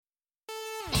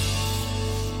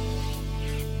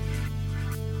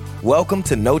Welcome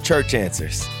to No Church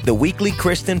Answers, the weekly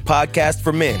Christian podcast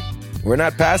for men. We're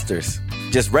not pastors,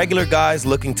 just regular guys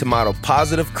looking to model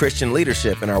positive Christian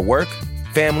leadership in our work,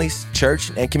 families,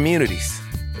 church, and communities.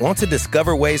 Want to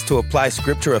discover ways to apply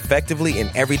Scripture effectively in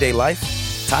everyday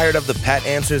life? Tired of the pat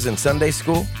answers in Sunday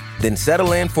school? Then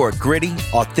settle in for a gritty,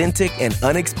 authentic, and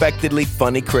unexpectedly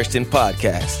funny Christian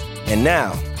podcast. And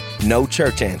now, No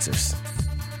Church Answers.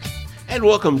 And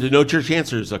welcome to No Church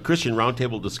Answers, a Christian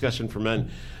roundtable discussion for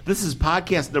men. This is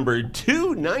podcast number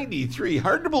 293.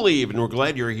 Hard to believe, and we're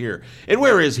glad you're here. And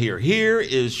where is here? Here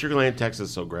is Sugar Land,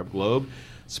 Texas. So grab a globe,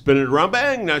 spin it around,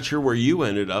 bang. Not sure where you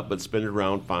ended up, but spin it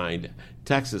around, find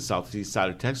Texas. Southeast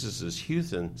side of Texas is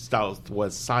Houston.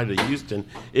 Southwest side of Houston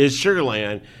is Sugar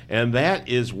Land, and that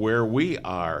is where we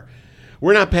are.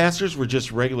 We're not pastors. We're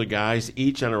just regular guys,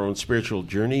 each on our own spiritual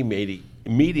journey,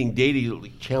 meeting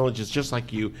daily challenges just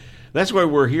like you. That's why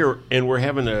we're here, and we're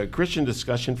having a Christian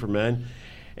discussion for men.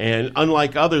 And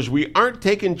unlike others, we aren't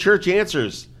taking church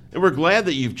answers, and we're glad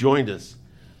that you've joined us.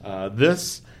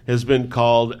 This has been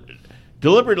called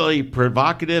Deliberately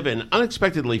Provocative and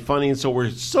Unexpectedly Funny, and so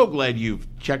we're so glad you've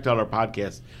checked out our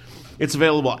podcast. It's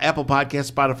available Apple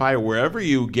Podcasts, Spotify, or wherever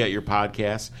you get your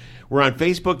podcasts. We're on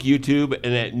Facebook, YouTube,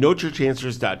 and at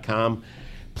nochurchanswers.com.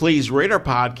 Please rate our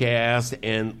podcast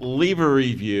and leave a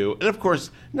review. And, of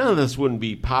course, none of this wouldn't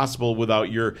be possible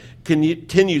without your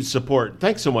continued support.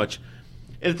 Thanks so much.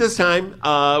 And at this time,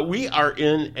 we are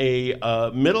in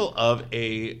a middle of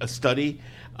a study.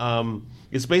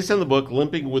 It's based on the book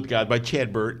Limping with God by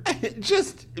Chad Bird.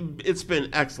 It's been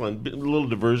excellent. A little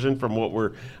diversion from what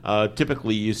we're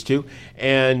typically used to.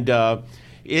 And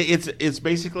it's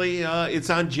basically it's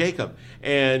on Jacob.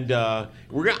 And I'm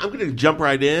going to jump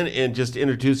right in and just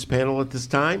introduce the panel at this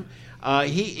time.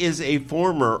 He is a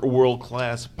former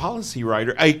world-class policy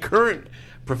writer, a current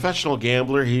professional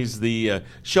gambler. He's the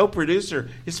show producer.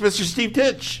 It's Mr. Steve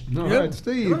Titch. All right,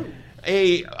 Steve.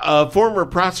 A former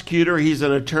prosecutor. He's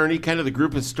an attorney, kind of the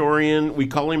group historian. We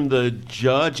call him the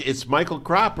judge. It's Michael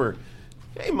Cropper.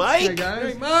 Hey, Mike. Hey,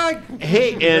 guys. Hey, Mike.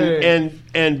 Hey,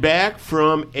 and back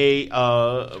from a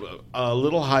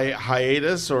little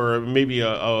hiatus, or maybe He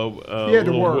had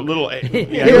to work. He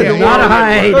had to not a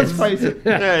hiatus. Let's face it.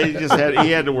 Yeah,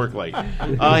 he had to work late.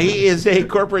 He is a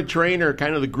corporate trainer,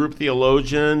 kind of the group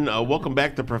theologian. Welcome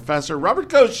back to Professor Robert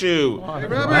Koshu. Hey,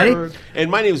 Robert.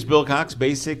 And my name is Bill Cox,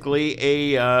 basically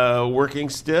a working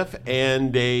stiff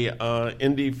and a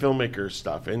indie filmmaker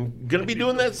stuff, and going to be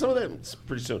doing some of that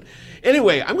pretty soon.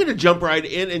 Anyway, I'm going to jump right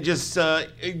in and just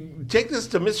take this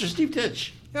to Mr. Steve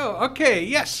Titch. Oh, okay,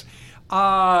 yes.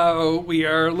 We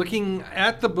are looking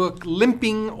at the book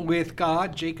Limping with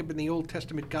God, Jacob in the Old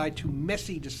Testament Guide to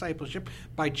Messy Discipleship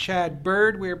by Chad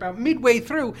Bird. We're about midway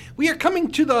through. We are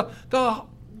coming to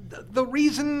the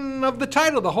reason of the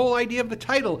title, the whole idea of the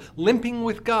title, Limping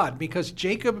with God, because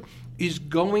Jacob is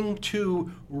going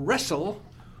to wrestle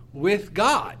with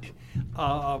God.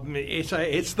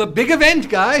 It's the big event,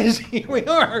 guys. Here we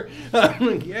are.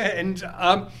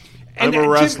 I'm a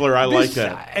wrestler. I like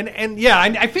that.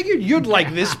 I figured you'd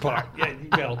like this part,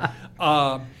 Bill.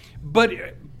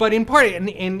 But in part,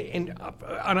 and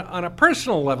on a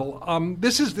personal level,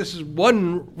 this is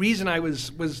one reason I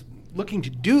was looking to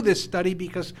do this study,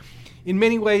 because in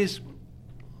many ways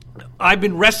I've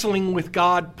been wrestling with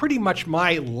God pretty much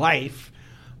my life.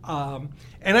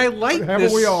 And I like Haven't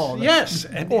this. we all? Yes,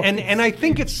 and I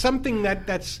think it's something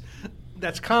that's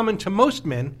common to most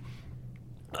men.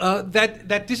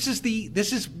 That this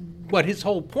is what his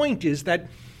whole point is, that,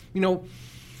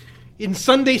 in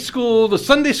Sunday school, the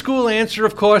Sunday school answer,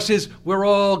 of course, is we're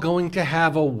all going to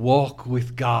have a walk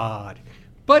with God.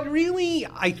 But really,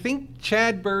 I think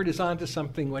Chad Bird is onto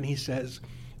something when he says,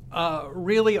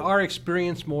 really, our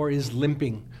experience more is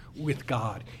limping with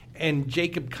God. And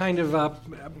Jacob kind of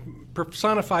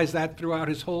personifies that throughout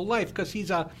his whole life, because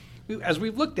he's as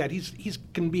we've looked at, he's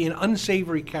can be an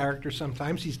unsavory character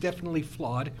sometimes. He's definitely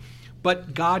flawed,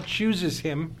 but God chooses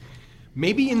him,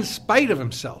 maybe in spite of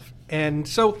himself. And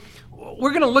so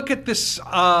we're going to look at this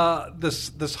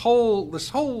this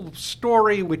whole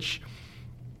story, which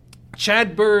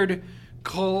Chad Bird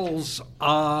calls.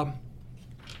 Let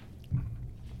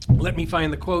me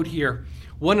find the quote here.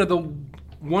 One of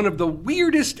the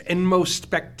weirdest and most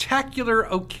spectacular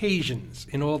occasions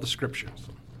in all the scriptures.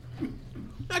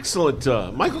 Excellent.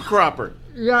 Michael Cropper.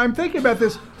 Yeah, I'm thinking about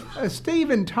this.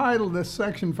 Steve entitled this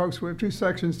section, folks. We have two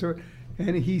sections to it.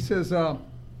 And he says,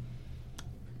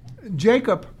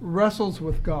 Jacob wrestles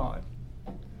with God.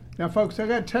 Now, folks, I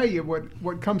got to tell you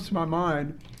what comes to my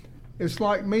mind. It's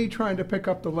like me trying to pick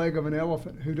up the leg of an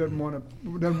elephant who doesn't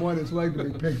want his leg to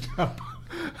be picked up.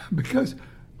 Because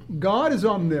God is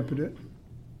omnipotent.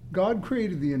 God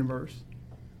created the universe.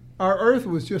 Our earth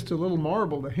was just a little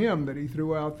marble to him that he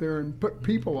threw out there and put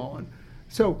people on.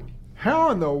 So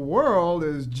how in the world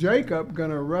is Jacob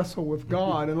going to wrestle with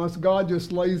God unless God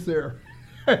just lays there?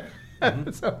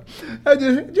 So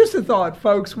just a thought,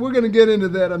 folks. We're going to get into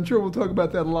that. I'm sure we'll talk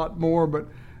about that a lot more, but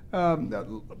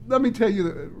let me tell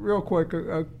you real quick,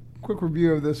 a quick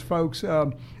review of this, folks.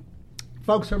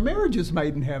 Folks, our marriage is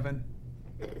made in heaven.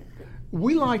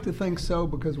 We like to think so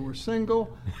because we're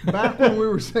single. Back when we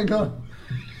were single,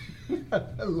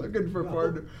 looking for a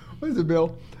partner. What is it,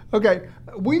 Bill? Okay,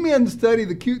 we men study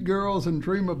the cute girls and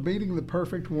dream of meeting the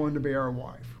perfect one to be our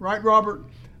wife. Right, Robert?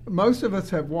 Most of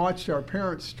us have watched our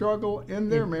parents struggle in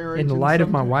their marriage. In the light of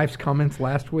my wife's comments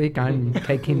last week, I'm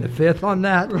taking the fifth on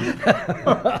that.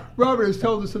 Robert has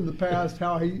told us in the past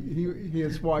how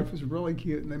his wife was really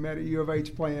cute, and they met at U of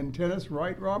H playing tennis.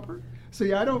 Right, Robert?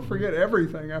 See, I don't forget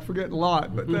everything. I forget a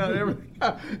lot, but not everything.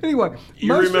 Anyway.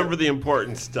 You remember the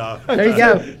important stuff. There you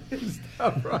go.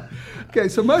 Stuff, right. Okay,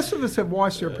 so most of us have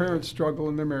watched their parents struggle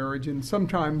in their marriage, and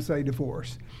sometimes they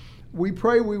divorce. We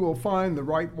pray we will find the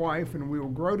right wife and we will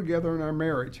grow together in our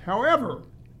marriage. However,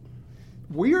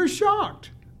 we are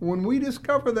shocked when we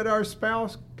discover that our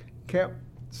spouse kept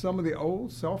some of the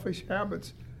old selfish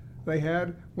habits they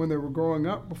had when they were growing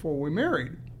up before we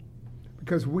married.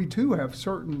 Because we too have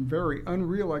certain very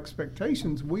unreal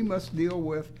expectations we must deal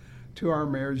with to our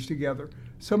marriage together.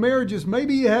 So marriages may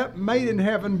be made in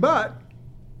heaven, but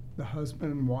the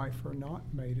husband and wife are not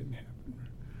made in heaven.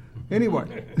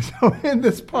 Anyway, so in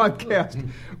this podcast,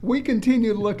 we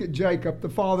continue to look at Jacob, the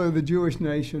father of the Jewish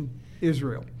nation,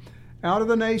 Israel. Out of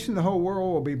the nation, the whole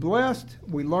world will be blessed.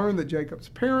 We learn that Jacob's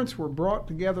parents were brought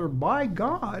together by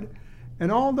God,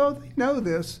 and although they know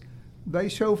this, they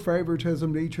show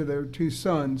favoritism to each of their two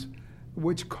sons,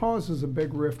 which causes a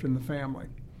big rift in the family.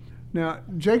 Now,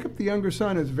 Jacob, the younger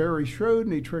son, is very shrewd,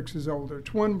 and he tricks his older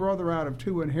twin brother out of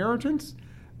 2 inheritance.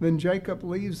 Then Jacob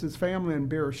leaves his family in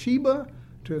Beersheba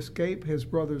to escape his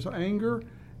brother's anger,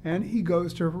 and he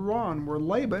goes to Haran, where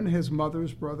Laban, his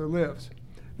mother's brother, lives.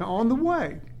 Now, on the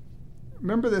way,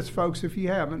 remember this, folks, if you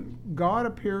haven't, God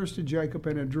appears to Jacob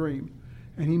in a dream,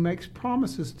 and he makes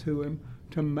promises to him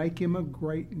to make him a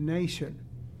great nation.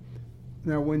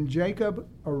 Now, when Jacob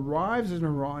arrives in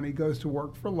Haran, he goes to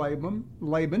work for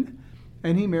Laban,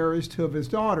 and he marries 2 of his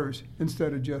daughters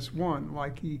instead of just one,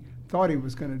 like he thought he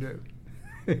was going to do.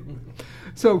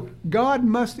 So God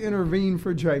must intervene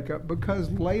for Jacob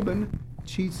because Laban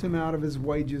cheats him out of his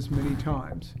wages many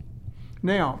times.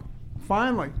 Now,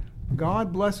 finally,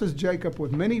 God blesses Jacob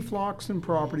with many flocks and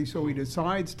property, so he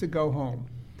decides to go home.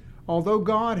 Although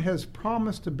God has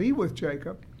promised to be with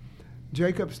Jacob,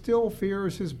 Jacob still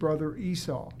fears his brother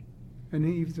Esau, and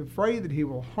he's afraid that he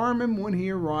will harm him when he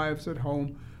arrives at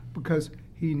home because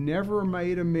he never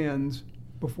made amends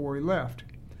before he left.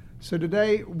 So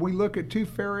today we look at 2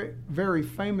 very, very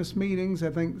famous meetings.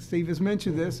 I think Steve has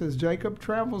mentioned this as Jacob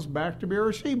travels back to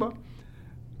Beersheba.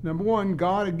 Number 1,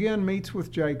 God again meets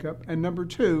with Jacob. And number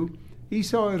 2,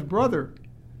 Esau, his brother,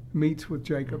 meets with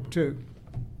Jacob too.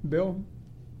 Bill?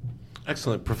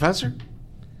 Excellent. Professor?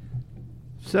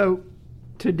 So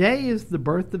today is the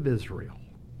birth of Israel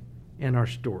in our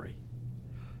story.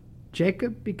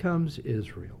 Jacob becomes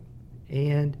Israel,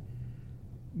 and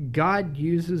God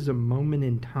uses a moment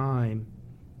in time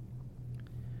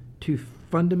to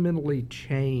fundamentally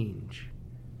change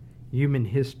human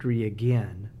history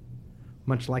again,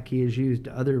 much like he has used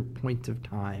other points of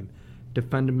time to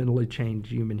fundamentally change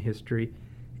human history.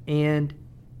 And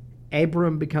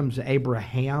Abram becomes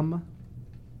Abraham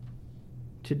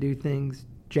to do things.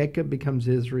 Jacob becomes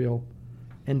Israel.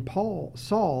 And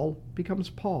Saul becomes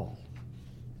Paul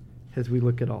as we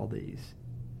look at all these.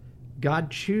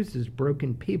 God chooses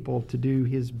broken people to do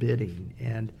his bidding.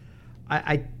 And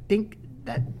I think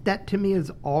that to me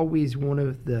is always one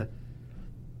of the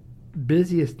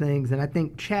busiest things. And I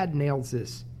think Chad nails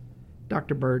this.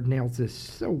 Dr. Bird nails this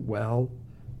so well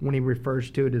when he refers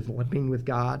to it as limping with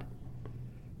God.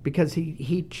 Because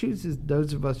he chooses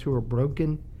those of us who are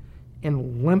broken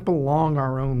and limp along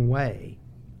our own way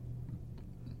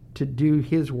to do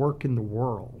his work in the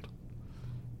world.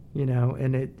 You know,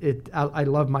 and I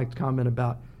love Mike's comment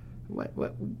about what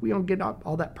we don't get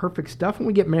all that perfect stuff when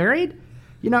we get married.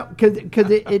 You know,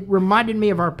 because it reminded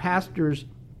me of our pastors.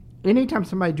 Anytime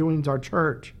somebody joins our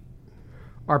church,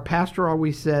 our pastor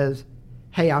always says,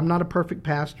 "Hey, I'm not a perfect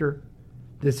pastor.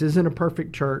 This isn't a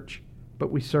perfect church, but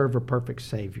we serve a perfect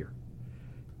Savior."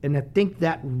 And I think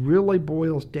that really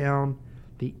boils down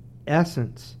the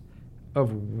essence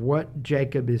of what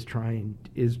Jacob is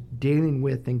dealing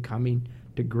with and coming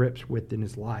to grips with in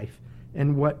his life,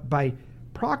 and what by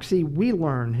proxy, we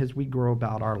learn as we grow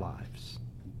about our lives.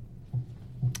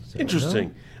 So,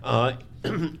 Interesting.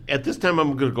 At this time,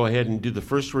 I'm going to go ahead and do the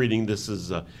first reading. This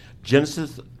is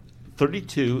Genesis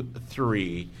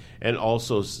 32:3 and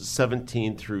also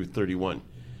 17 through 31.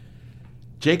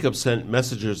 Jacob sent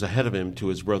messengers ahead of him to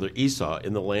his brother Esau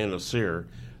in the land of Seir,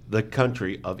 the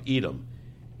country of Edom.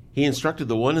 He instructed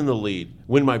the one in the lead,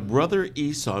 "When my brother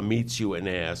Esau meets you and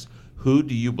asks, 'Who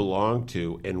do you belong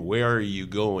to, and where are you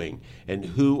going, and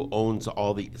who owns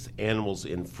all these animals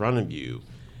in front of you?'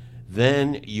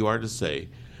 then you are to say,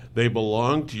 'They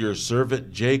belong to your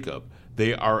servant Jacob.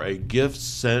 They are a gift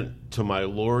sent to my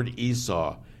lord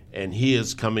Esau, and he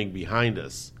is coming behind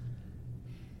us.'"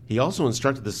 He also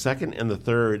instructed the second and the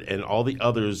third and all the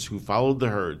others who followed the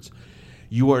herds,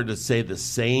 "You are to say the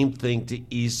same thing to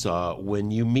Esau when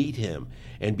you meet him,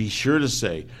 and be sure to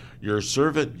say, 'Your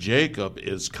servant Jacob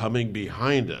is coming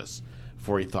behind us.'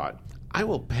 For he thought, 'I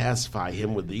will pacify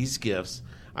him with these gifts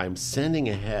I am sending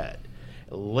ahead.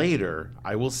 Later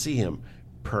I will see him.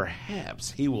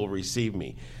 Perhaps he will receive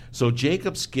me.' So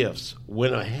Jacob's gifts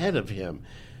went ahead of him,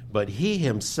 but he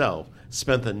himself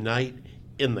spent the night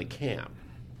in the camp.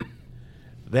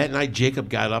 That night Jacob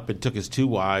got up and took his 2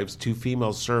 wives, 2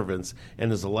 female servants,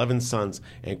 and his 11 sons,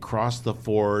 and crossed the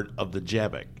ford of the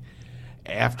Jabbok.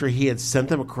 After he had sent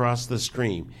them across the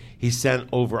stream, he sent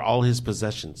over all his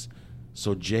possessions.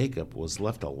 So Jacob was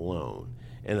left alone,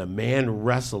 and a man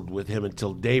wrestled with him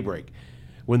until daybreak.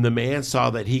 When the man saw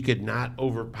that he could not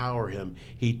overpower him,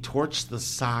 he touched the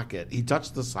socket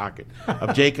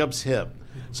of Jacob's hip,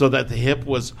 so that the hip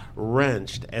was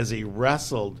wrenched as he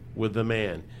wrestled with the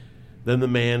man. Then the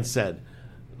man said,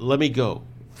 "Let me go,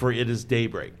 for it is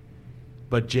daybreak."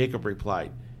 But Jacob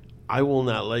replied, "I will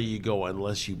not let you go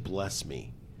unless you bless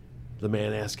me." The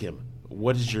man asked him,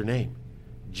 "What is your name?"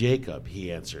 "Jacob,"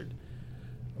 he answered.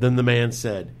 Then the man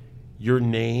said, "Your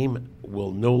name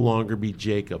will no longer be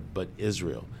Jacob, but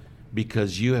Israel,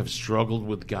 because you have struggled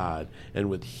with God and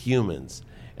with humans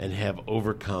and have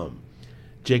overcome."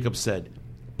 Jacob said,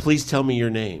 "Please tell me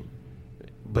your name."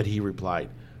 But he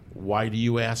replied, "Why do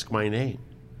you ask my name?"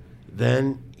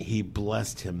 Then he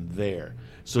blessed him there.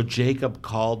 So Jacob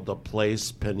called the place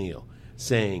Peniel,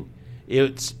 saying,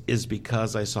 "It is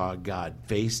because I saw God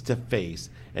face to face,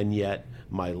 and yet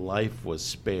my life was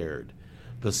spared."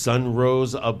 The sun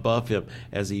rose above him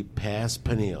as he passed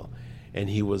Peniel, and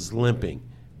he was limping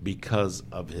because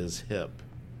of his hip.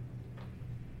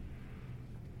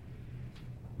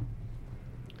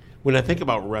 When I think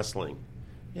about wrestling,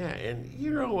 yeah, and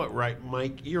you know what, right,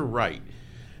 Mike? You're right.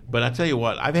 But I tell you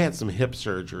what, I've had some hip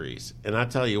surgeries, and I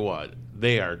tell you what,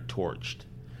 they are torched.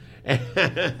 That's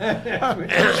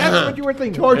what you were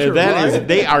thinking. Torture, That is,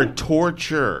 they are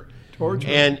torture.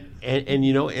 Torture. And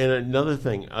you know, and another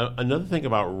thing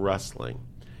about wrestling.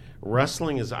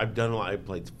 Wrestling is, I've done a lot. I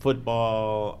played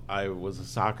football. I was a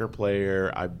soccer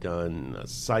player. I've done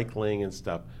cycling and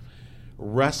stuff.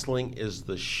 Wrestling is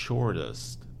the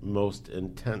shortest, most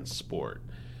intense sport.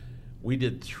 We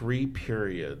did 3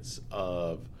 periods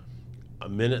of a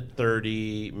minute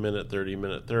 30, minute 30,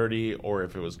 minute 30, or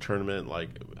if it was tournament, like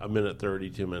a minute 30,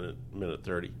 2 minute, minute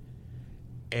 30.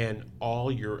 And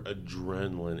all your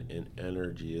adrenaline and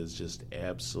energy is just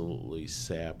absolutely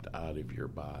sapped out of your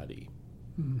body.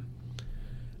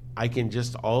 I can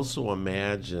just also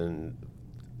imagine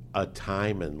a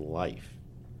time in life.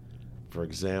 For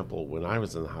example, when I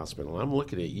was in the hospital, I'm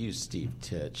looking at you, Steve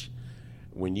Titch,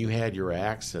 when you had your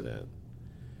accident,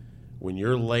 when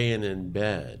you're laying in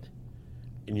bed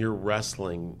and you're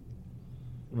wrestling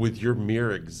with your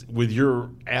with your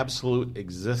absolute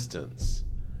existence.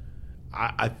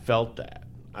 I felt that.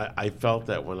 I felt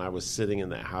that when I was sitting in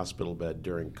that hospital bed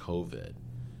during COVID.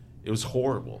 It was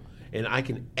horrible. And I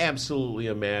can absolutely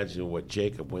imagine what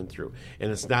Jacob went through. And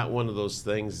it's not one of those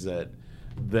things that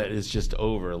is just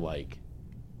over like,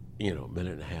 minute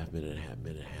and a half.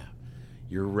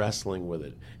 You're wrestling with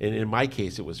it. And in my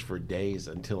case, it was for days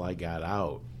until I got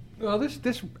out. Well, this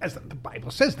as the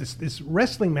Bible says, this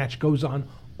wrestling match goes on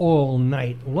all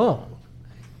night long.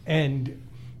 And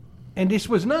this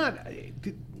was not,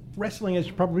 wrestling, as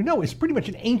you probably know, is pretty much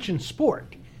an ancient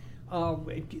sport.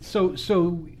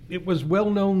 So it was well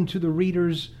known to the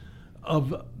readers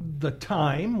of the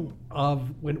time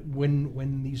of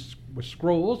when these were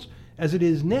scrolls as it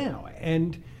is now.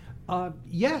 And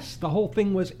yes, the whole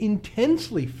thing was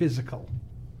intensely physical.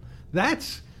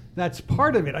 That's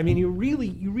part of it. I mean, you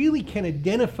really can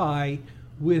identify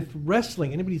with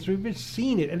wrestling. Anybody who's ever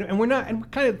seen it, and we're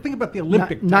kind of think about the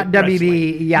Olympic not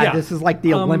WB. Yeah, this is like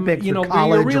the Olympics or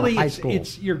college or high school.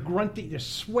 It's you're grunting. There's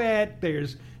sweat.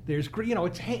 There's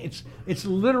it's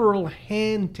literal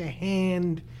hand to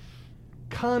hand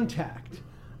contact.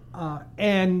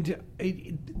 That's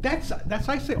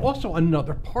I say also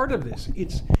another part of this.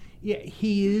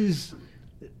 He is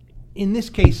in this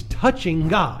case touching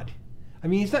God. I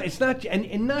mean, it's not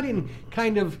and not in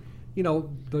kind of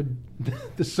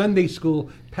the Sunday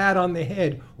school pat on the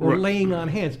head or laying on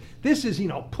hands. This is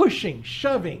pushing,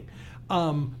 shoving,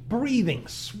 breathing,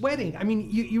 sweating. I mean,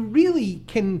 you really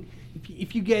can,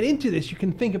 if you get into this, you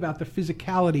can think about the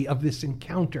physicality of this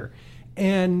encounter,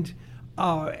 and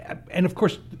of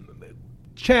course,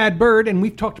 Chad Bird, and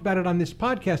we've talked about it on this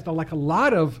podcast, like a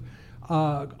lot of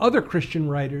other Christian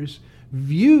writers,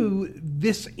 view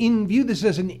this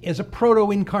as a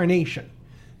proto-incarnation,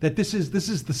 that this is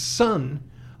the Son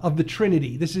of the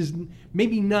Trinity. This is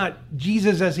maybe not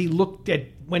Jesus as he looked at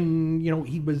when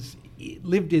he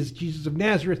lived as Jesus of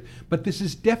Nazareth, but this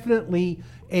is definitely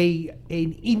an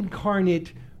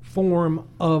incarnate form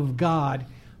of God.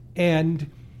 And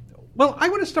well, I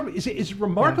want to start. It's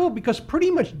remarkable because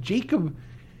pretty much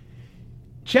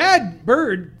Chad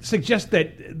Bird suggests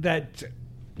that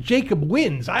Jacob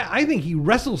wins. I think he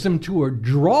wrestles him to a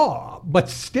draw, but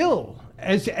still,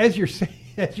 as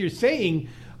you're saying,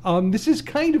 this is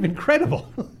kind of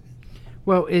incredible.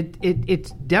 Well,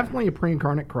 it's definitely a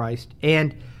pre-incarnate Christ,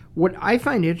 and what I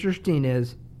find interesting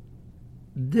is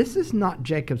this is not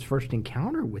Jacob's first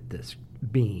encounter with this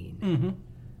being. Mm-hmm.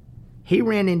 He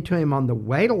ran into him on the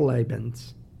way to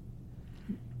Laban's,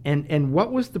 and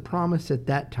what was the promise at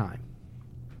that time?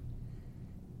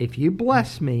 If you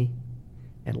bless me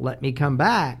and let me come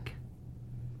back,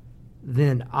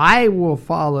 then I will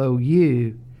follow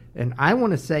you. And I want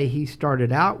to say he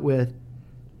started out with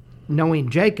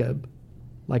knowing Jacob,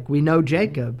 like we know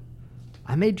Jacob.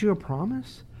 I made you a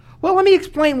promise. Well, let me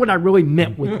explain what I really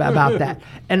meant about that.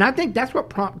 And I think that's what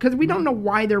because we don't know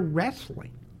why they're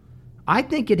wrestling. I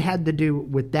think it had to do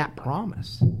with that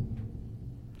promise.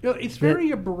 It's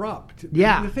very abrupt.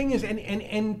 Yeah. The thing is,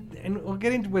 and we'll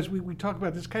get into as we talk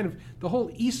about this, kind of the whole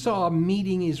Esau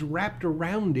meeting is wrapped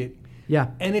around it.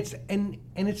 Yeah. And it's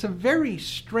a very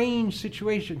strange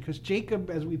situation because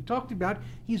Jacob, as we've talked about,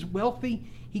 he's wealthy.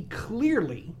 He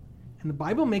clearly, and the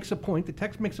Bible makes a point, the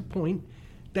text makes a point,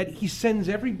 that he sends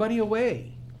everybody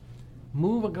away.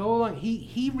 Go along.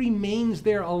 He remains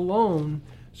there alone.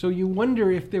 So you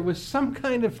wonder if there was some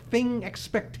kind of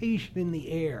expectation in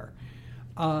the air.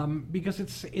 Because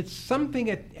it's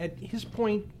something at his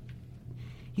point,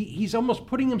 he's almost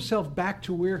putting himself back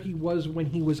to where he was when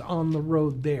he was on the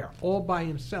road there, all by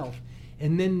himself.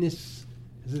 And then this,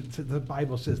 as the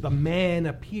Bible says, the man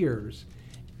appears.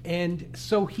 And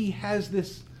so he has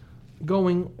this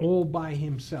going all by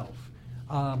himself.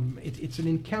 It's an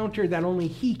encounter that only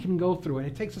he can go through. And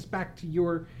it takes us back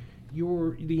to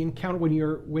the encounter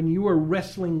when you were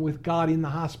wrestling with God in the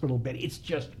hospital bed. It's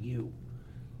just you.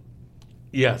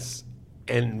 Yes.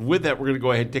 And with that, we're going to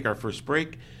go ahead and take our first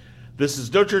break. This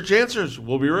is No Church Answers.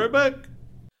 We'll be right back.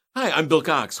 Hi, I'm Bill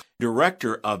Cox,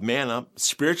 director of Man Up,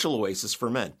 Spiritual Oasis for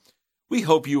Men. We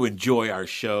hope you enjoy our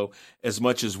show as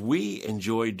much as we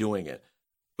enjoy doing it.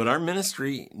 But our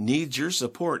ministry needs your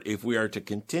support if we are to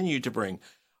continue to bring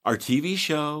our TV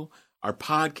show, our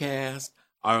podcast,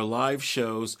 our live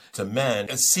shows to men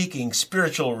seeking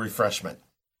spiritual refreshment.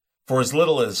 For as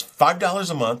little as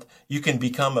 $5 a month, you can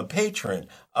become a patron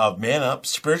of Man Up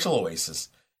Spiritual Oasis.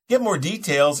 Get more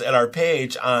details at our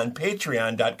page on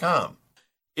patreon.com.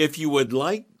 If you would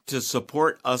like to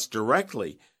support us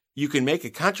directly, you can make a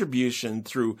contribution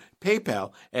through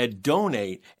PayPal at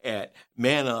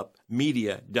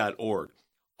donate@manupmedia.org.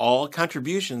 All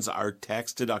contributions are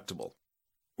tax deductible.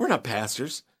 We're not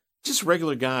pastors, just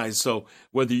regular guys, so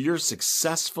whether you're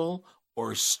successful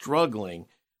or struggling,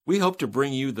 we hope to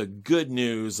bring you the good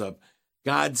news of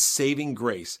God's saving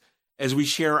grace as we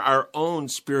share our own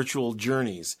spiritual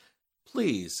journeys.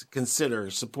 Please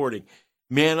consider supporting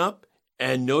Man Up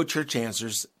and No Church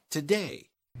Answers today.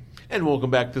 And welcome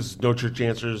back. This is No Church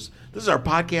Answers. This is our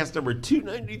podcast number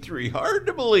 293, Hard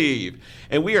to Believe.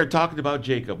 And we are talking about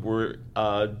Jacob. We're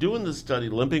doing the study,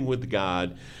 Limping with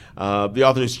God. The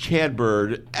author is Chad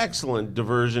Bird. Excellent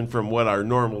diversion from what our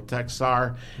normal texts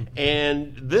are.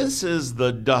 And this is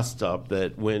the dust-up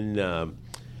that when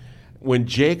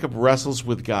Jacob wrestles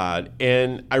with God.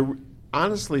 And I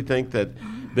honestly think that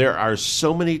there are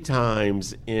so many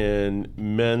times in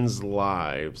men's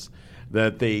lives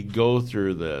that they go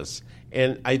through this.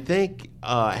 And I think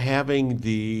having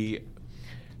the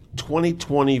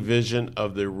 20/20 vision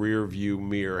of the rear view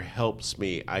mirror helps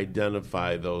me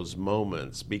identify those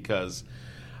moments, because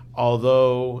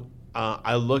although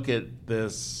I look at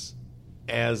this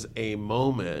as a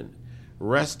moment,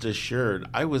 rest assured,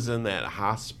 I was in that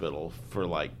hospital for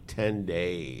like 10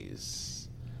 days.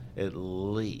 at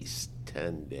least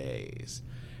 10 days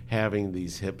having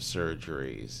these hip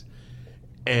surgeries.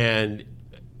 And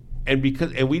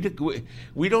because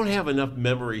we don't have enough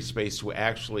memory space to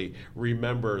actually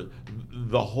remember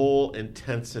the whole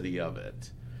intensity of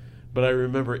it. But I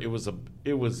remember it was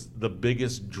the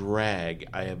biggest drag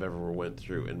I have ever went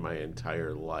through in my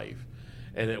entire life,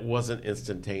 and it wasn't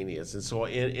instantaneous.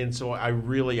 And so I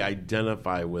really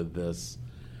identify with this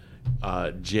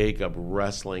Jacob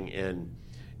wrestling, and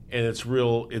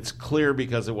it's clear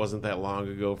because it wasn't that long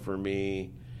ago for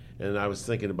me, and I was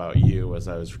thinking about you as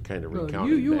I was kind of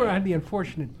recounting. You that. had the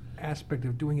unfortunate aspect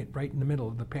of doing it right in the middle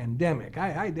of the pandemic.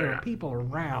 There were people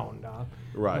around.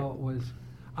 Right. Well, it was.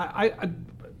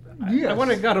 Yes. I want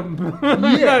to got him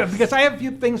because I have a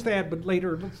few things to add, but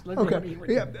later.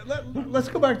 Let's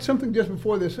go back to something just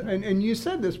before this, and you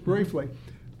said this briefly,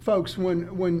 folks.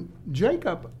 When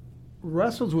Jacob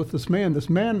wrestles with this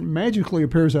man magically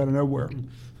appears out of nowhere.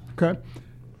 Okay,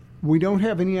 we don't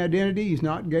have any identity. He's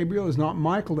not Gabriel. He's not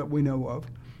Michael that we know of,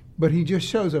 but he just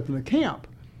shows up in the camp.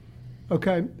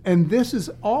 Okay, and this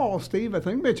is all Steve, I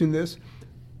think, mentioned this.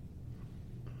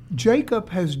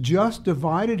 Jacob has just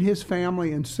divided his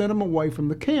family and sent them away from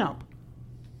the camp.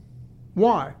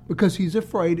 Why? Because he's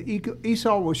afraid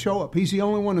Esau will show up. He's the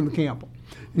only one in the camp.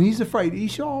 And he's afraid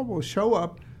Esau will show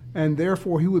up, and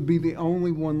therefore he would be the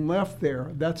only one left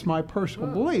there. That's my personal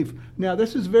belief. Now,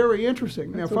 this is very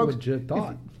interesting. That's now, folks, a legit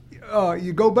thought.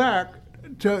 You go back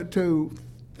to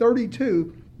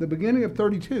 32, the beginning of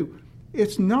 32.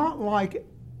 It's not like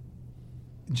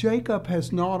Jacob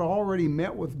has not already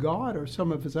met with God or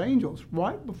some of his angels.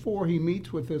 Right before he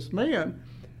meets with this man,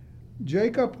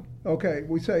 Jacob,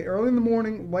 we say early in the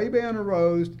morning, Laban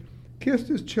arose, kissed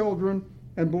his children,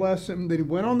 and blessed them. Then he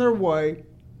went on their way,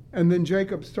 and then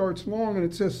Jacob starts long, and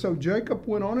it says, so Jacob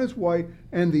went on his way,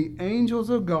 and the angels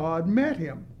of God met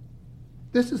him.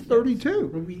 This is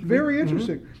 32. Very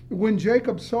interesting. When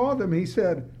Jacob saw them, he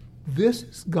said, this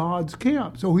is God's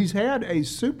camp. So he's had a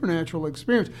supernatural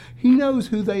experience. He knows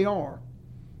who they are.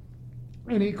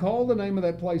 And he called the name of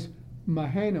that place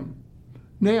Mahanaim.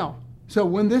 Now, so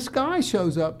when this guy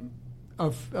shows up,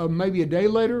 maybe a day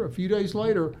later, a few days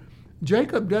later,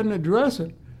 Jacob doesn't address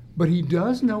it, but he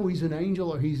does know he's an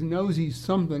angel, or he knows he's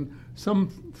something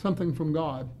from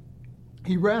God.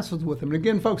 He wrestles with him. And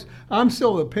again, folks, I'm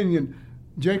still of the opinion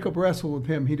Jacob wrestled with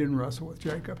him. He didn't wrestle with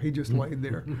Jacob. He just laid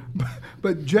there.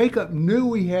 But Jacob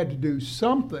knew he had to do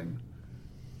something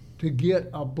to get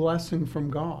a blessing from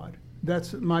God.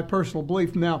 That's my personal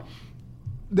belief. Now,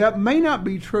 that may not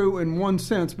be true in one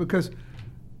sense, because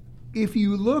if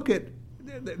you look at,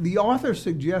 the author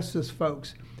suggests this,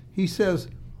 folks. He says,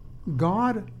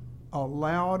 God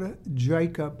allowed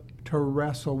Jacob to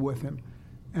wrestle with him.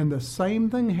 And the same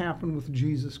thing happened with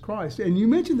Jesus Christ. And you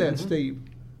mentioned that, Steve.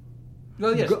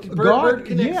 Well, yes, God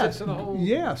connects it to the whole.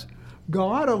 Yes,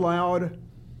 God allowed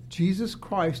Jesus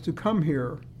Christ to come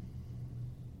here,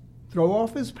 throw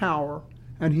off his power,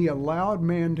 and he allowed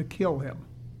man to kill him.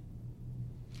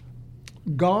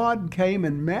 God came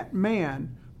and met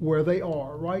man where they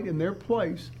are, right in their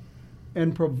place,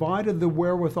 and provided the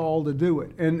wherewithal to do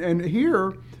it. And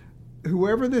here,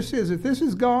 whoever this is, if this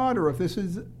is God or if this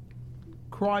is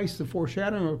Christ, the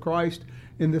foreshadowing of Christ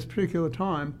in this particular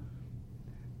time,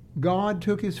 God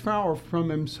took his power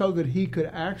from him so that he could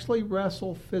actually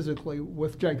wrestle physically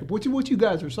with Jacob, which is what you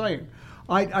guys are saying.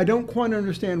 I don't quite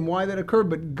understand why that occurred,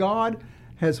 but God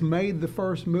has made the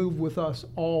first move with us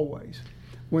always.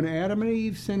 When Adam and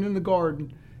Eve sinned in the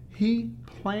garden, he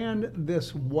planned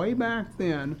this way back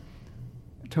then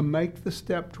to make the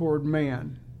step toward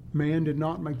man. Man did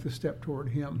not make the step toward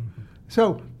him.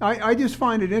 So I just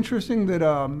find it interesting that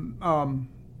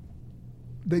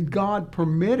that God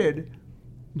permitted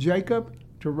Jacob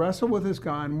to wrestle with this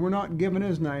guy, and we're not given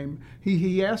his name.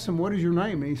 He asks him, "What is your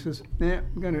name?" And he says, "Nah,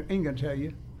 ain't gonna tell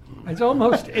you." It's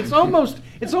almost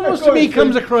to me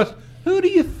comes across. Who do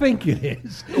you think it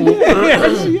is? We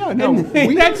didn't see the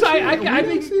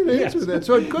answer to that.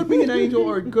 So it could be an angel,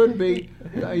 or it could be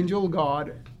the angel of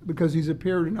God, because he's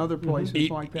appeared in other places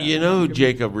like that. You know who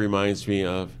Jacob reminds me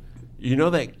of? You know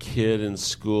that kid in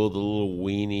school, the little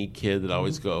weenie kid that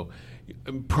always go,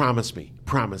 promise me.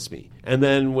 And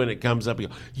then when it comes up, you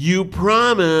go, you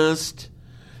promised,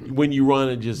 when you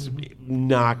want to just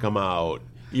knock them out.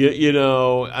 You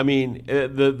know, I mean,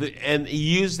 and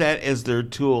use that as their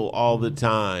tool all the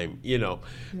time. You know,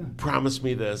 promise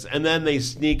me this, and then they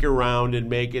sneak around and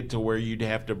make it to where you'd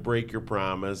have to break your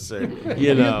promise. Or,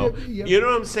 you know, you know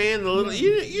what I'm saying? The little,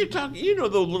 you're talking, you know,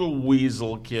 the little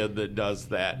weasel kid that does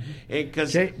that,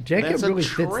 because Jacob really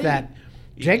fits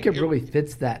Jacob really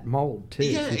fits that mold too.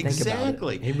 Yeah, if you think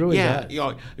exactly. About it. He really yeah, does. you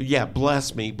know, yeah.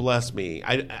 Bless me.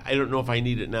 I don't know if I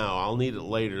need it now. I'll need it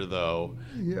later, though.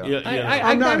 Yeah. You know.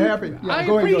 I'm not happy. Yeah, I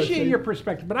go ahead, appreciate Steve. your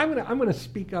perspective, but I'm gonna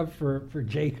speak up for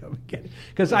Jacob again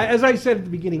because as I said at the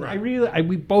beginning, Right.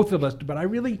 we both of us, but I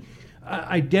really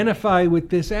identify with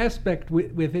this aspect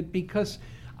with it because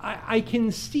I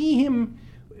can see him.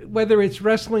 Whether it's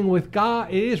wrestling with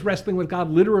God, it is wrestling with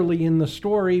God literally in the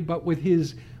story, but with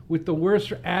the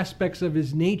worst aspects of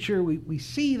his nature, we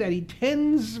see that he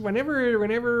tends, whenever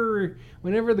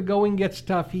the going gets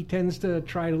tough, he tends to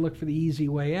try to look for the easy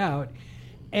way out.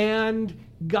 And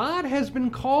God has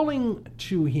been calling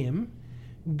to him.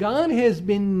 God has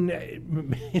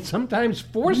been sometimes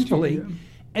forcefully,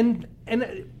 and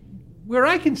where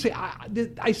I can say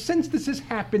I sense this has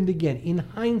happened again in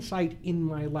hindsight in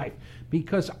my life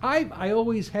because I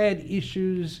always had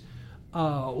issues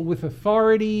with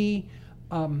authority.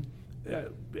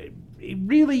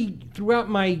 Really, throughout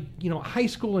my high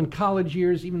school and college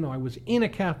years, even though I was in a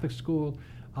Catholic school,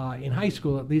 in high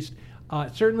school at least,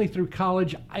 certainly through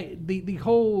college, the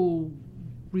whole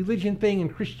religion thing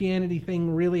and Christianity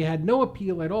thing really had no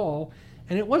appeal at all.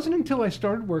 And it wasn't until I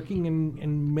started working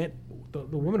and met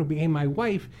the woman who became my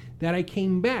wife that I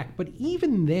came back. But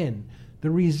even then, the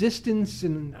resistance,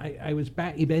 and I was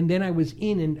back, and then I was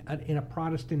in a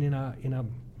Protestant, in a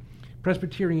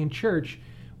Presbyterian church,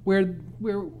 where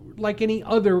like any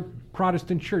other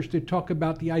Protestant church, they talk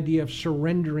about the idea of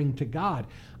surrendering to God.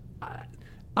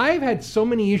 I've had so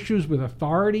many issues with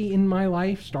authority in my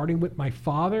life, starting with my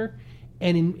father.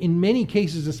 And in many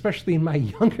cases, especially in my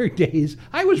younger days,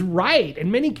 I was right.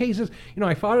 In many cases,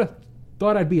 my father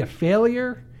thought I'd be a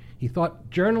failure. He thought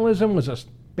journalism was a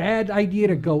bad idea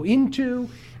to go into.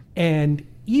 And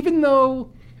even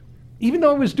though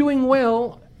I was doing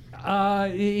well,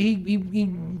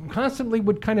 he constantly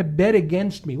would kind of bet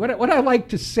against me. What I like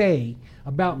to say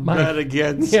about my... Bet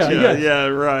against you. Yeah,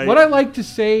 right. What I like to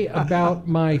say about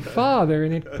my father,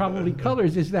 and it probably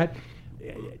colors, is that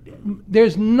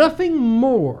there's nothing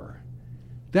more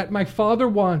that my father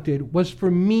wanted was for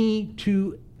me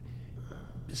to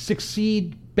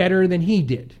succeed better than he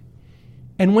did.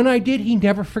 And when I did, he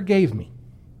never forgave me.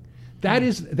 That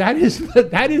is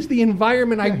the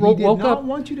environment I woke up. He did not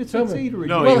want you to succeed.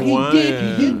 No, Well, he he want you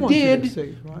did, to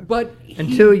succeed, right? but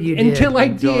Until you did. until I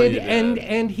Until did, you did.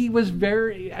 and he was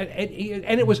very,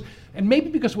 and it was, and maybe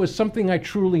because it was something I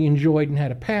truly enjoyed and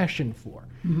had a passion for.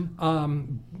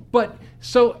 But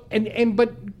so and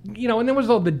there was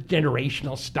all the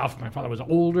generational stuff. My father was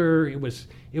older. It was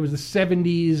the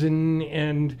 70s,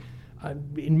 and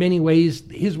in many ways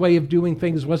his way of doing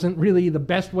things wasn't really the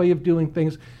best way of doing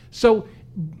things. So,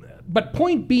 but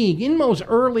point being, in those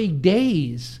early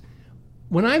days,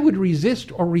 when I would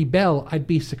resist or rebel, I'd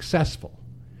be successful.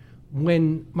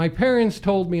 When my parents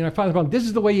told me, and my father told me, this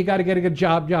is the way you got to get a good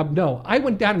job, no. I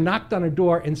went down and knocked on a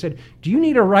door and said, do you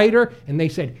need a writer? And they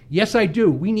said, yes, I do.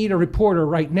 We need a reporter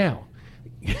right now.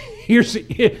 There's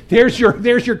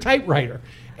your typewriter.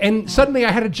 And suddenly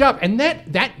I had a job. And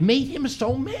that made him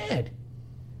so mad.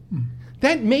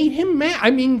 That made him mad.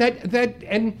 I mean,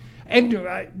 that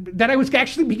I was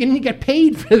actually beginning to get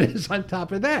paid for this on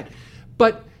top of that.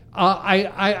 But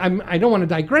I don't want to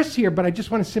digress here, but I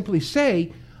just want to simply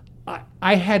say,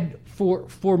 I had,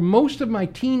 for most of my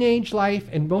teenage life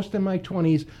and most of my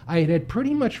 20s, I had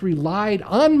pretty much relied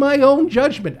on my own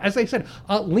judgment. As I said,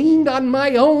 leaned on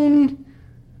my own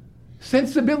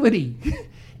sensibility,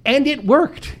 and it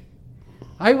worked.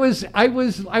 I was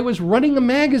running a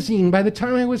magazine by the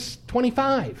time I was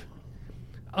 25.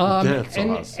 That's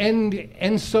awesome.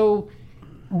 And so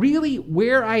really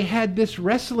where I had this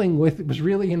wrestling with it was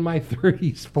really in my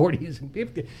 30s, 40s, and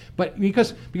 50s. But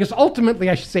because ultimately,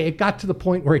 I should say, it got to the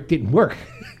point where it didn't work.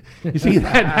 You see,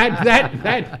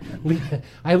 that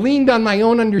I leaned on my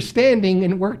own understanding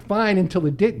and it worked fine until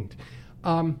it didn't.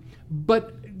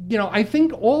 But I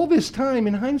think all this time,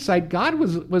 in hindsight, God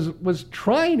was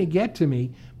trying to get to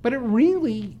me, but it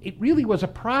really was a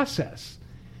process.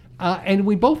 And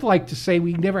we both like to say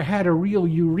we never had a real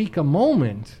eureka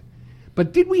moment.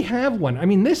 But did we have one? I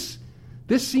mean, this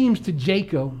seems to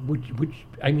Jacob, which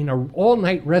an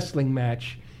all-night wrestling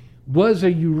match was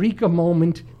a eureka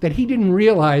moment that he didn't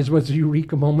realize was a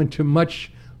eureka moment till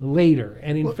much later.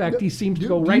 And in fact, he seems to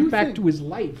go right back to his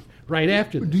life right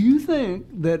after this. Do you think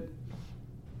that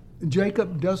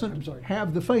Jacob doesn't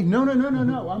have the faith? No.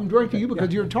 I'm directing you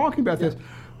because you're talking about this.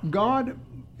 God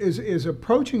is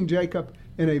approaching Jacob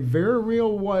in a very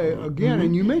real way again.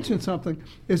 And you mentioned something.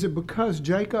 Is it because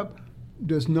Jacob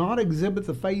does not exhibit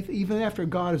the faith even after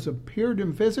God has appeared to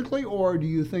him physically, or do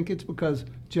you think it's because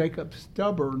Jacob's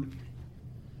stubborn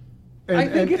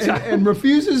and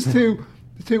refuses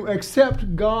to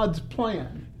accept God's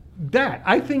plan.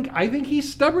 I think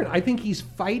he's stubborn. I think he's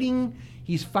fighting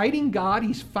God.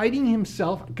 He's fighting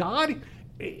himself. God,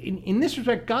 in this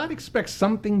respect, God expects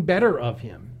something better of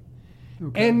him.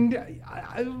 Okay. And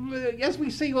as we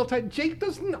say all the time, Jake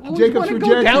doesn't always want to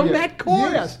go down that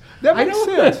course. Yes, that makes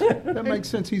sense. That makes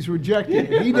sense. He's rejecting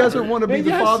it. He doesn't want to be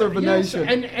the father of a nation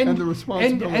and the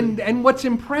responsibility. And what's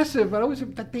impressive, is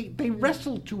that they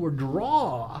wrestle to a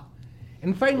draw.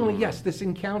 And finally, yes, this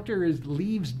encounter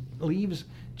leaves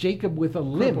Jacob with a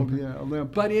limp. A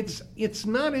limp. But it's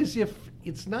not as if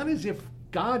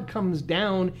God comes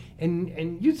down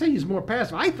and you'd say he's more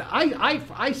passive.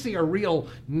 I see a real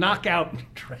knockout,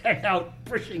 drag out,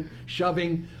 pushing,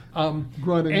 shoving,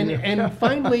 grunting. And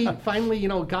finally,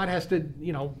 God has to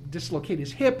dislocate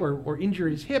his hip or injure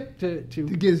his hip to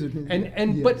give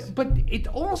it. Yes. but it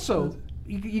also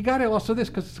you got to also this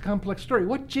because it's a complex story.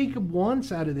 What Jacob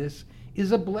wants out of this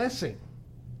is a blessing.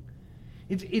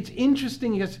 It's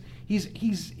interesting because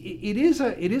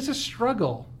it is a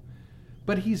struggle,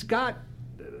 but he's got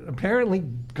apparently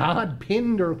God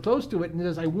pinned or close to it and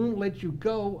says, I won't let you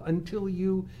go until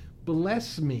you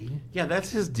bless me. Yeah,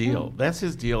 that's his deal. That's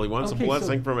his deal. He wants a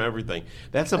blessing from everything.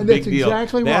 That's a and big that's deal.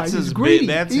 Exactly that's right. his He's greedy,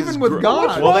 that's even his with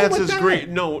God. Well, that's his greed.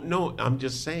 No, I'm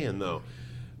just saying, though.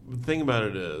 The thing about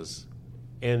it is,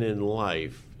 and in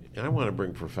life, and I want to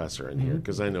bring Professor in here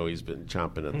because I know he's been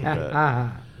chomping at the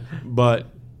bit. But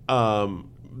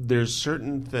there's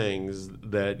certain things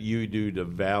that you do to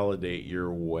validate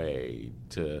your way.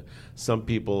 To some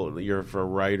people, you're a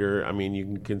writer. I mean, you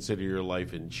can consider your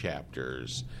life in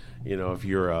chapters. If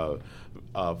you're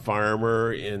a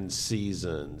farmer in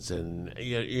seasons, and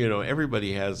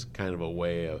everybody has kind of a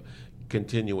way of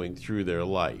continuing through their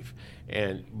life.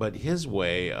 But his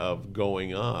way of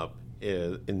going up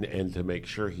is, and to make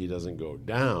sure he doesn't go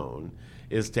down,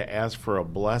 is to ask for a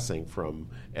blessing from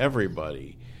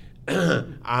everybody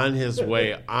on his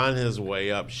way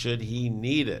up. Should he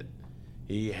need it,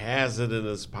 he has it in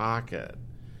his pocket,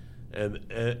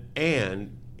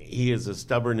 and he is a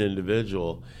stubborn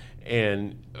individual.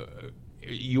 And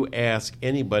you ask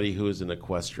anybody who is an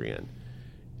equestrian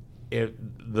if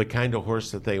the kind of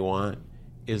horse that they want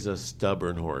is a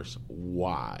stubborn horse.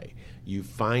 Why? You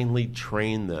finally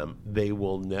train them. They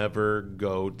will never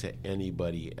go to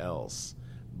anybody else.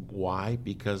 Why?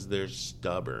 Because they're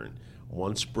stubborn.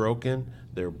 Once broken,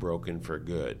 they're broken for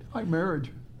good. Like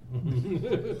marriage.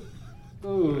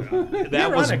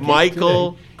 That was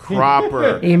Michael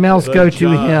Cropper. Emails go to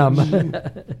him.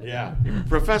 Yeah.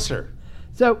 Professor.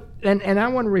 So, and I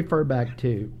want to refer back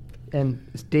to, and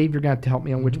Steve, you're going to have to help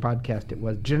me on which podcast it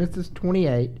was, Genesis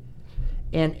 28.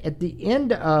 And at the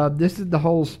end of, this is the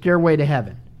whole stairway to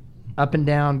heaven, up and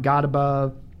down, God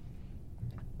above.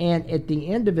 And at the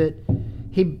end of it,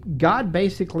 God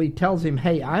basically tells him,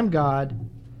 hey, I'm God.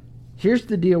 Here's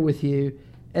the deal with you.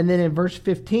 And then in verse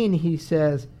 15, he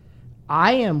says,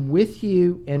 I am with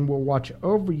you and will watch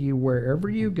over you wherever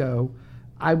you go.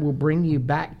 I will bring you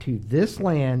back to this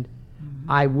land.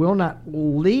 I will not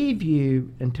leave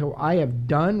you until I have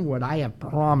done what I have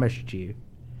promised you.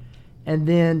 And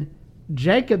then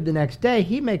Jacob, the next day,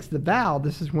 he makes the vow.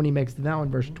 This is when he makes the vow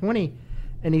in verse 20.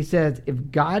 And he says,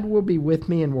 if God will be with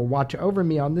me and will watch over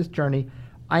me on this journey,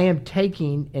 I am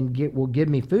taking and will give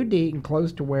me food to eat and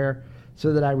clothes to wear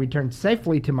so that I return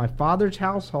safely to my father's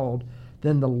household.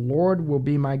 Then the Lord will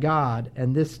be my God.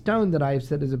 And this stone that I have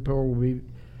set as a pillar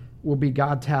will be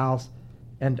God's house.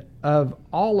 And of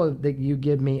all of that you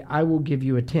give me, I will give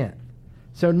you a tenth.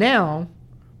 So now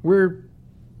we're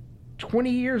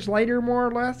 20 years later, more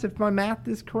or less, if my math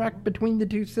is correct, between the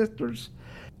two sisters.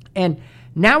 And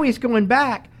now he's going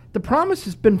back. The promise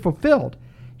has been fulfilled.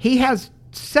 He has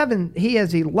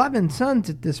 11 sons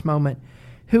at this moment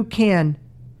who can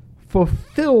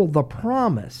fulfill the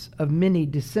promise of many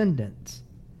descendants.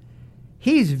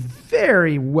 He's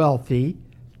very wealthy.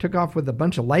 Took off with a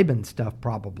bunch of Laban stuff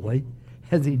probably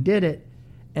as he did it.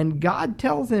 And God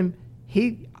tells him,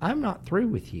 I'm not through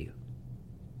with you.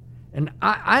 And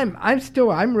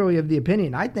I'm really of the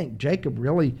opinion, I think Jacob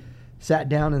really sat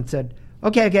down and said,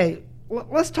 okay,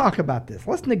 let's talk about this.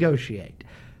 Let's negotiate.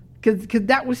 Because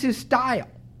that was his style,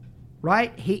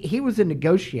 right? He was a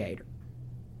negotiator.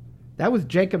 That was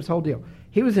Jacob's whole deal.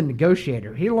 He was a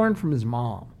negotiator. He learned from his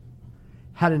mom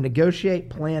how to negotiate,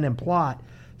 plan, and plot.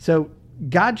 So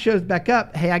God shows back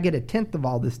up, hey, I get a tenth of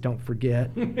all this, don't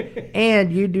forget.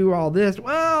 And you do all this.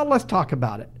 Well, let's talk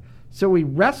about it. So he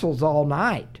wrestles all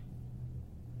night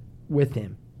with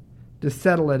him to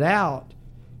settle it out.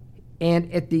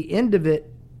 And at the end of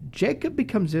it, Jacob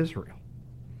becomes Israel.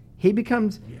 He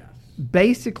becomes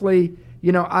basically,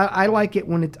 You know, I like it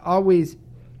when it's always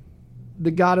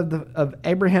the God of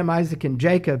Abraham, Isaac, and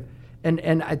Jacob.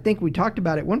 And I think we talked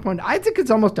about it at one point. Isaac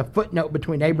is almost a footnote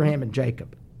between Abraham and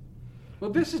Jacob. Well,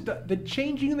 this is the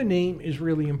changing of the name is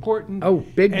really important. Oh,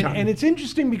 big time. And it's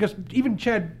interesting because even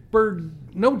Chad Berg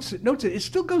notes it. It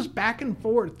still goes back and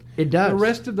forth. It does. The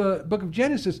rest of the book of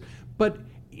Genesis. But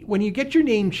when you get your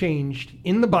name changed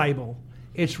in the Bible,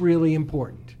 it's really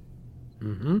important.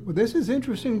 Well, this is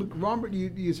interesting. Robert,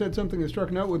 you said something that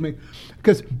struck a note with me.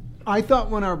 Because I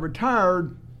thought when I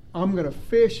retired, I'm going to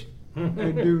fish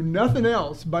and do nothing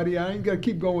else, buddy. I ain't going to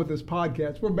keep going with this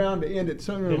podcast. We're bound to end it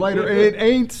sooner or later. It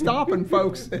ain't stopping,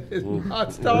 folks. It's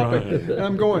not stopping. And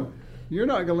I'm going, you're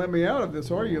not going to let me out of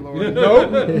this, are you, Lord?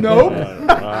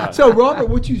 Nope. So, Robert,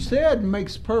 what you said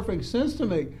makes perfect sense to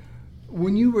me.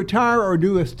 When you retire or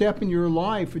do a step in your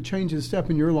life, or change a step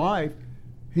in your life,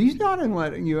 He's not in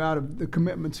letting you out of the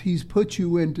commitments He's put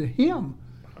you into Him.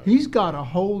 He's got a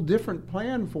whole different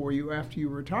plan for you after you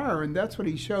retire, and that's what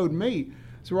He showed me.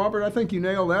 So, Robert, I think you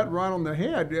nailed that right on the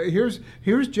head.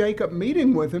 Here's Jacob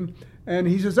meeting with him, and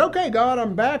he says, okay, God,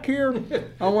 I'm back here.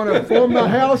 I want to form my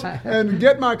house and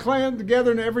get my clan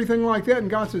together and everything like that. And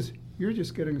God says, you're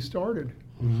just getting started.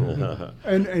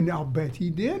 and I'll bet he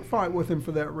did fight with him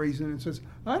for that reason and says,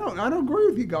 I don't agree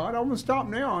with you, God. I want to stop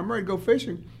now. I'm ready to go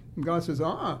fishing. And God says,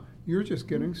 you're just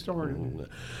getting started.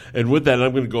 And with that,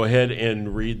 I'm going to go ahead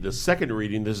and read the second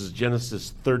reading. This is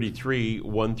Genesis 33,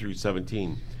 1 through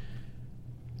 17.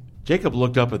 Jacob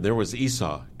looked up, and there was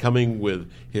Esau coming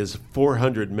with his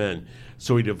 400 men.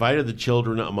 So he divided the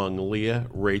children among Leah,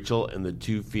 Rachel, and the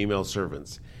 2 female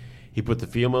servants. He put the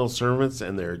female servants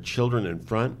and their children in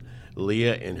front,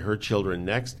 Leah and her children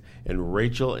next, and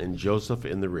Rachel and Joseph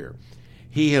in the rear.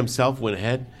 He himself went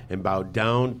ahead and bowed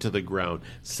down to the ground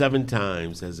 7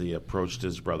 times as he approached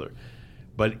his brother.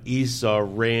 But Esau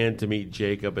ran to meet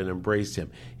Jacob and embraced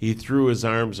him. He threw his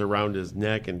arms around his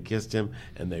neck and kissed him,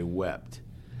 and they wept.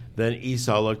 Then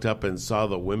Esau looked up and saw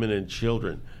the women and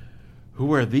children.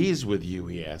 Who are these with you?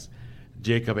 He asked.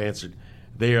 Jacob answered,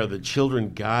 they are the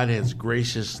children God has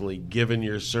graciously given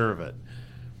your servant.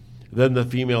 Then the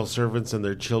female servants and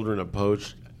their children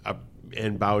approached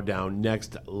and bowed down.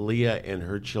 Next, Leah and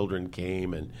her children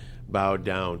came and bowed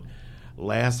down.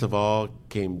 Last of all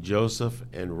came Joseph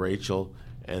and Rachel,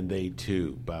 and they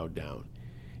too bowed down.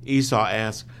 Esau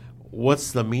asked,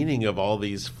 what's the meaning of all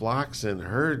these flocks and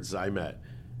herds I met?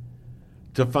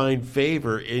 To find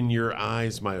favor in your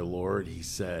eyes, my lord, he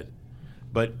said.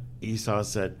 But Esau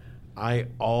said, I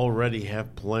already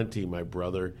have plenty, my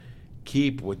brother.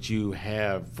 Keep what you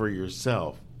have for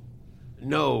yourself.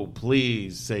 No,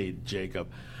 please, said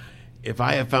Jacob. If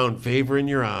I have found favor in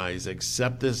your eyes,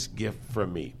 accept this gift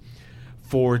from me.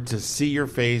 For to see your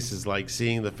face is like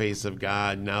seeing the face of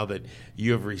God now that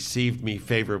you have received me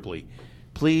favorably.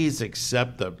 Please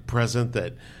accept the present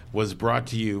that was brought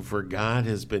to you, for God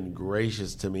has been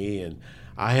gracious to me, and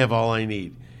I have all I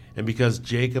need. And because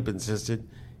Jacob insisted,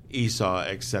 Esau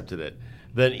accepted it.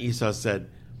 Then Esau said,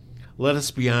 let us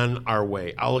be on our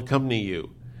way. I'll accompany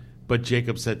you. But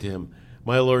Jacob said to him,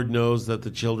 my Lord knows that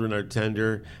the children are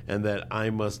tender, and that I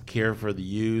must care for the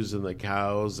ewes and the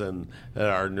cows and that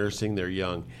are nursing their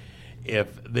young.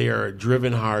 If they are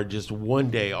driven hard, just one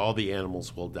day all the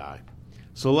animals will die.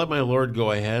 So let my Lord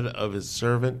go ahead of his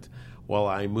servant while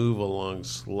I move along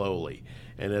slowly,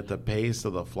 and at the pace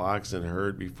of the flocks and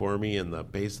herd before me, and the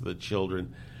pace of the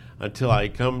children, until I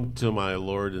come to my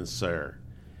Lord in Seir.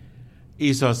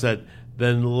 Esau said,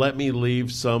 then let me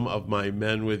leave some of my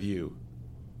men with you.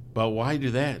 But why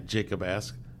do that? Jacob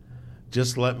asked.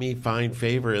 Just let me find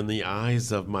favor in the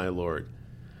eyes of my Lord.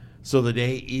 So the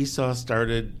day Esau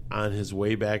started on his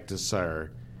way back to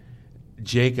Seir,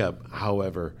 Jacob,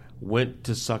 however, went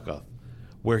to Succoth,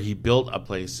 where he built a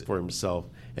place for himself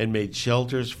and made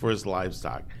shelters for his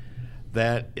livestock.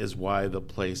 That is why the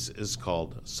place is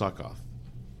called Succoth.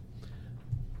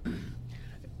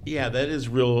 Yeah, that is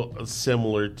real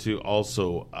similar to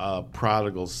also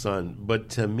prodigal son. But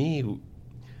to me,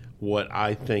 what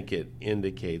I think it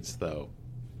indicates, though,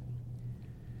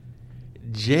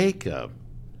 Jacob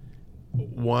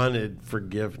wanted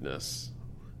forgiveness.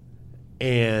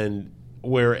 And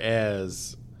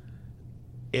whereas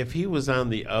if he was on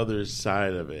the other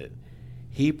side of it,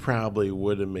 he probably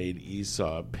would have made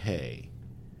Esau pay.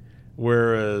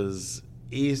 Whereas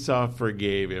Esau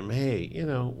forgave him. Hey,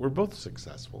 we're both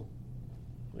successful.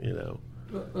 But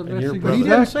he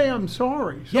didn't say, I'm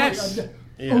sorry. Yes.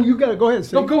 Yeah. Oh, you got to go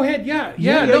ahead. No, go ahead.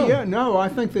 Yeah. No, I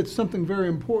think that's something very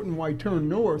important why he turned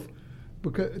north.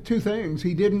 Because two things.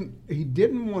 He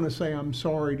didn't want to say I'm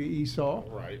sorry to Esau.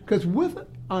 Right. Because with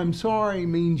I'm sorry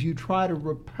means you try to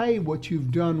repay what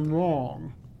you've done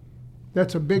wrong.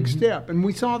 That's a big step. And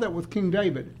we saw that with King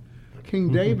David.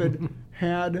 King David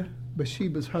had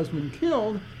Bathsheba's husband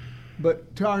killed,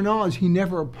 but to our knowledge, he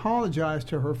never apologized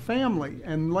to her family.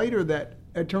 And later that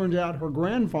it turns out her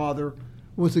grandfather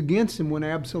was against him when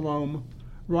Absalom,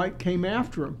 right, came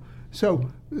after him.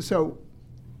 So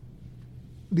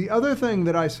the other thing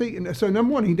that I see, so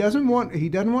number one, he doesn't want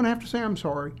to have to say I'm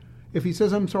sorry. If he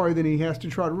says I'm sorry, then he has to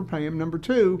try to repay him. Number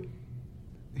two,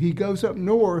 he goes up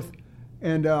north,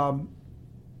 and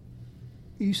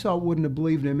Esau wouldn't have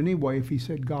believed him anyway if he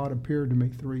said God appeared to me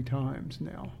 3 times.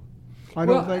 Now, I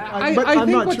don't think. I'm think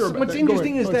not sure. What's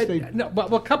interesting is that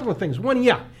well, a couple of things. One,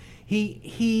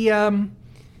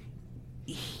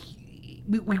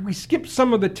 we skipped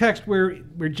some of the text where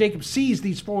Jacob sees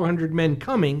these 400 men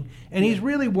coming, and he's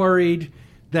really worried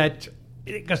that,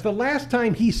 because the last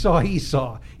time he saw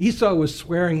Esau was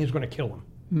swearing he was going to kill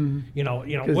him.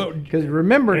 Because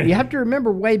remember, you have to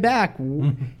remember way back,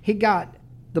 he got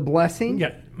the blessing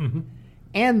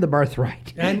and the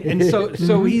birthright, and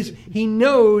so he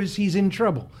knows he's in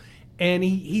trouble. And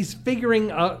he's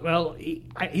figuring,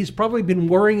 he's probably been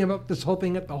worrying about this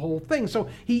whole thing. So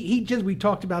he just, we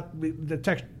talked about the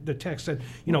text. The text said,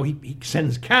 he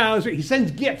sends cows, he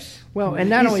sends gifts. Well, and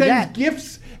not only that, he sends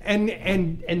gifts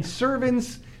and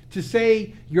servants to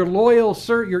say your loyal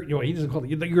he doesn't call it,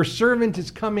 your servant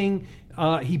is coming.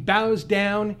 He bows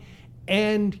down,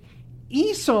 and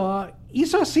Esau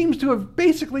seems to have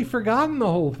basically forgotten the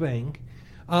whole thing,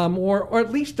 or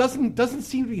at least doesn't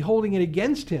seem to be holding it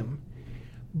against him.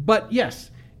 But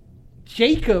yes,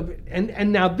 Jacob,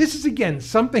 and now this is again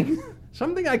something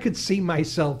I could see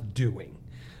myself doing,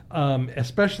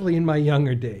 especially in my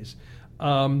younger days.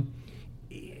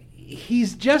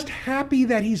 He's just happy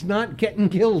that he's not getting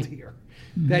killed here.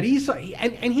 Mm-hmm. That Esau,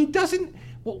 and he doesn't.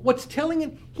 What's telling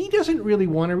him, he doesn't really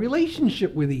want a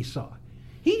relationship with Esau.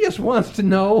 He just wants to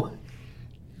know,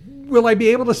 will I be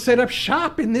able to set up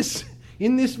shop in this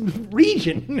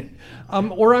region,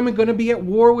 or am I going to be at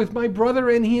war with my brother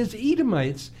and his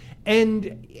Edomites?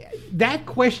 And that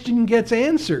question gets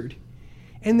answered.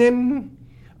 And then,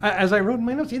 as I wrote in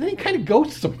my notes, then he kind of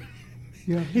ghosts him.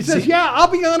 Yeah. He says, I'll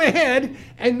be on ahead.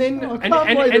 And then,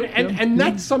 and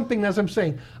that's something, as I'm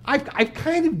saying, I've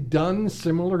kind of done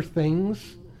similar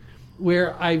things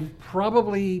where I've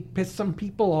probably pissed some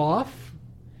people off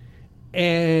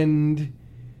and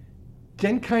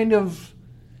then kind of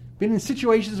been in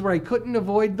situations where I couldn't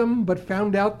avoid them, but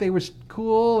found out they were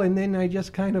cool, and then I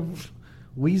just kind of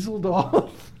weaseled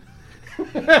off.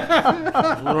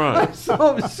 Right.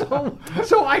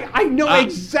 So I know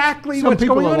exactly what's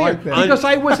going on here, because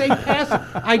I was a passive.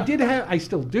 I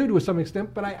still do to some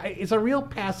extent, but it's a real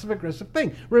passive aggressive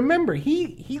thing. Remember,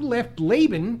 he left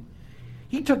Laban.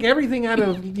 He took everything out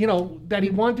of that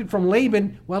he wanted from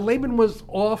Laban while Laban was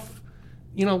off,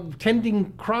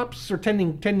 tending crops or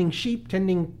tending sheep,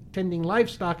 tending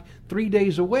livestock 3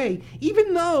 days away,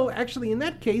 even though actually in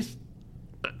that case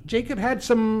Jacob had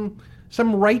some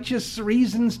righteous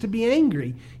reasons to be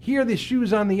angry. Here the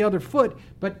shoe's on the other foot,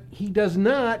 but he does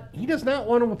not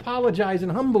want to apologize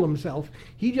and humble himself.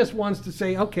 He just wants to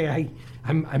say, okay,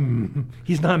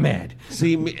 he's not mad.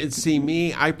 See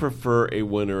me, I prefer a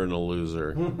winner and a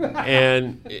loser.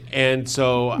 and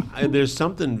so there's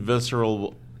something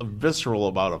visceral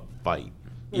about a fight,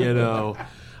 you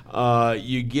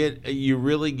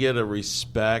really get a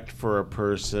respect for a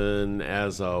person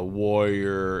as a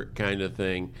warrior kind of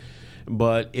thing.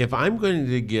 But if I'm going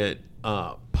to get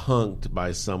punked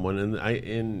by someone,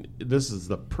 and this is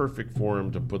the perfect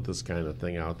forum to put this kind of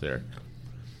thing out there.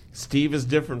 Steve is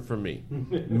different from me.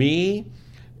 Me,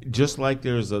 just like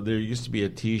there used to be a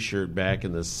T-shirt back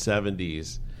in the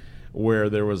 70s where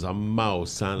there was a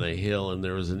mouse on a hill and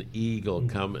there was an eagle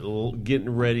getting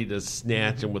ready to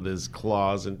snatch him with his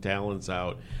claws and talons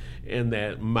out, and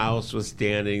that mouse was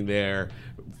standing there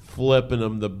flipping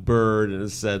him the bird, and it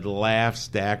said "laugh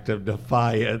stacked of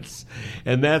defiance,"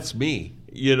 and that's me.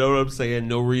 You know what I'm saying?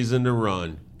 No reason to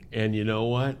run. And you know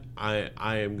what?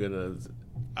 I'm gonna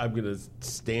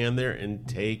stand there and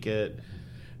take it.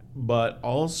 But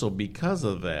also because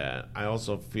of that, I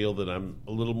also feel that I'm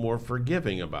a little more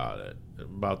forgiving about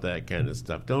that kind of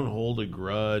stuff. Don't hold a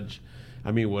grudge.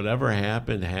 I mean, whatever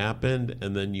happened,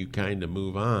 and then you kind of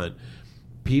move on.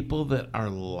 People that are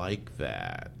like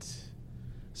that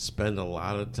spend a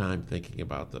lot of time thinking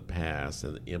about the past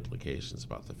and the implications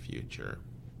about the future.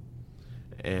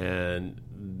 And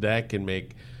that can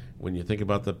make, when you think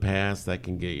about the past, that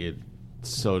can get you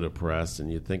so depressed,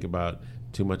 and you think about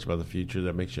too much about the future,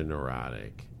 that makes you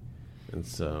neurotic. And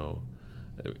so,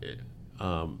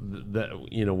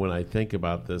 when I think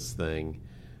about this thing,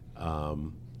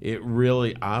 it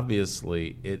really,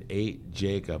 obviously, it ate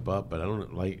Jacob up. But I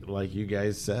don't like you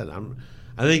guys said.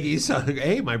 I think Esau.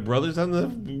 Hey, my brother's on the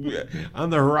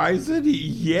horizon.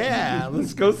 Yeah,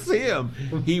 let's go see him.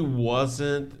 He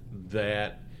wasn't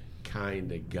that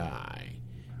kind of guy.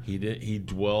 He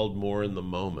dwelled more in the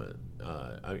moment.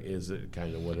 Is it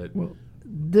kind of what it? Well,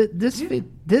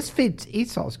 this fits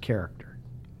Esau's character,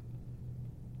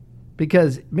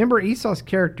 because remember Esau's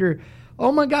character.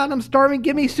 Oh my God, I'm starving.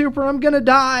 Give me soup or I'm gonna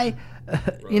die.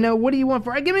 Right. What do you want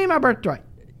for? Give me my birthright.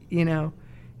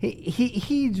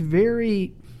 He's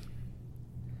very.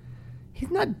 He's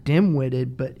not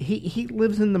dim-witted, but he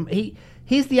lives in the.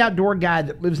 He's the outdoor guy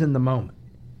that lives in the moment.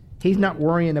 He's not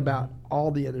worrying about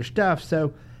all the other stuff.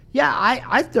 So, yeah,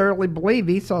 I thoroughly believe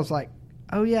Esau's like,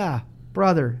 oh yeah,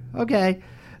 brother, okay,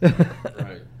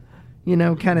 right.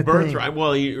 Kind of birthright. thing.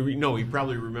 Well, he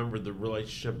probably remembered the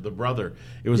relationship of the brother.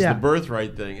 It was the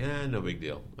birthright thing. No big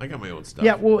deal. I got my own stuff.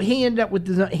 Yeah, well, he ended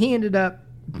up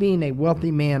being a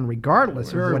wealthy man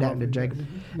regardless of what happened to Jacob.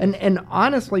 And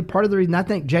honestly, part of the reason I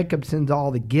think Jacob sends all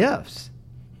the gifts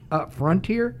up front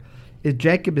here is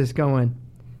Jacob is going,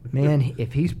 man,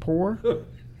 if he's poor,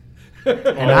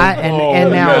 I'm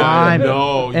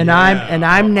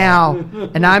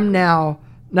now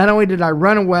not only did I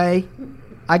run away,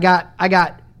 I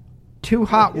got 2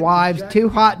 hot wives, 2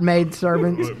 hot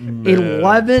maidservants,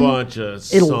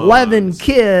 11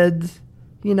 kids,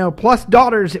 plus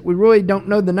daughters that we really don't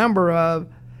know the number of,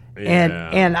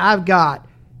 and I've got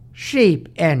sheep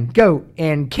and goat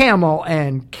and camel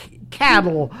and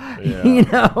cattle,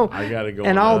 I gotta go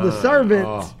and all the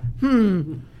servants.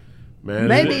 Man,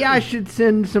 maybe I should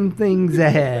send some things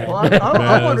ahead. Well,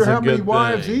 I wonder how many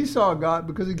wives Esau got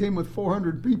because he came with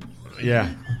 400 people. Yeah.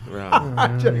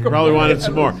 Probably wanted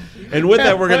some more. And with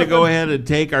that, we're going to go ahead and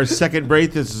take our second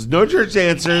break. This is No Church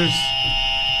Answers,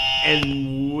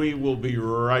 and we will be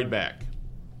right back.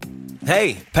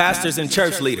 Hey, pastors and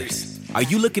church leaders. Are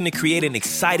you looking to create an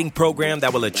exciting program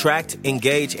that will attract,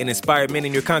 engage, and inspire men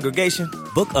in your congregation?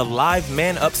 Book a live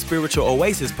Man Up Spiritual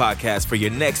Oasis podcast for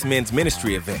your next men's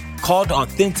ministry event. Called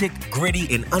Authentic,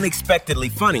 Gritty, and Unexpectedly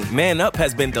Funny, Man Up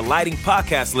has been delighting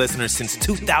podcast listeners since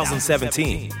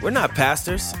 2017. We're not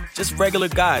pastors, just regular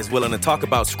guys willing to talk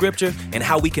about scripture and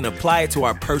how we can apply it to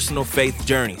our personal faith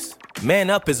journeys.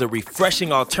 Man Up is a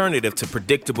refreshing alternative to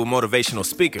predictable motivational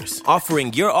speakers,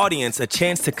 offering your audience a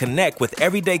chance to connect with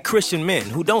everyday Christian men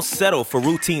who don't settle for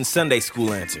routine Sunday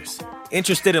school answers.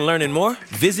 Interested in learning more?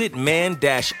 Visit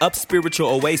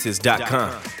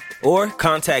man-upspiritualoasis.com or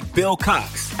contact Bill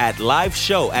Cox at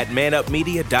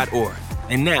liveshow@manupmedia.org.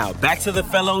 And now, back to the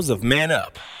fellows of Man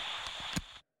Up.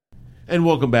 And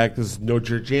welcome back. This is No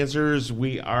Church Answers.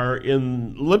 We are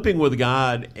in Limping with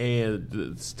God and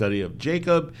the study of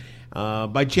Jacob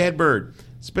by Chad Bird.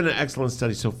 It's been an excellent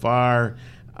study so far.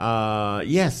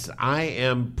 Yes, I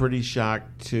am pretty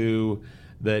shocked too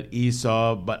that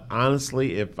Esau, but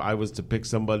honestly, if I was to pick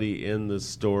somebody in this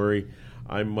story,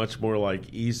 I'm much more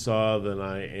like Esau than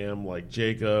I am like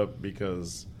Jacob,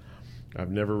 because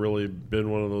I've never really been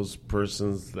one of those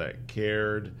persons that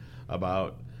cared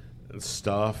about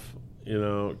stuff,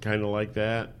 kind of like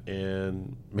that.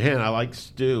 And man, I like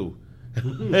stew.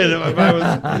 And if I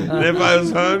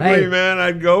was hungry, man,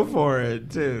 I'd go for it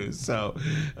too. So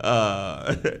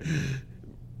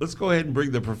let's go ahead and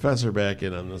bring the professor back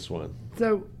in on this one.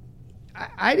 So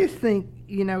I just think,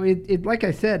 it like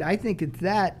I said, I think it's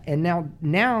that. And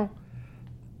now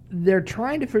they're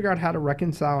trying to figure out how to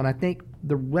reconcile. And I think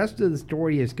the rest of the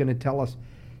story is going to tell us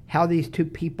how these two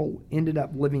people ended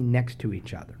up living next to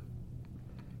each other.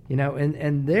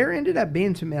 And there ended up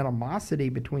being some animosity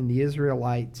between the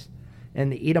Israelites and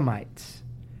the Edomites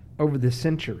over the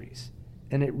centuries.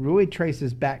 And it really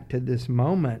traces back to this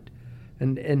moment.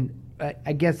 And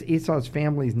I guess Esau's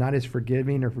family is not as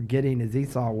forgiving or forgetting as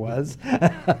Esau was.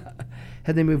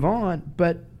 Had they move on.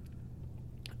 But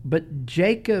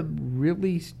Jacob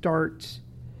really starts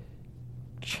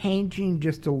changing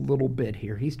just a little bit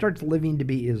here. He starts living to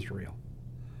be Israel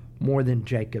more than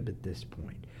Jacob at this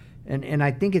point. And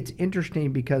I think it's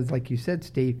interesting because, like you said,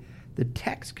 Steve, the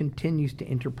text continues to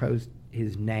interpose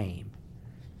his name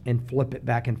and flip it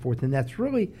back and forth. And that's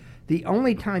really the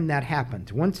only time that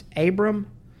happens. Once Abram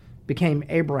became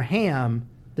Abraham,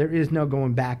 there is no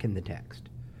going back in the text.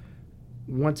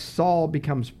 Once Saul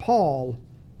becomes Paul,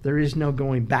 there is no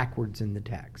going backwards in the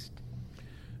text.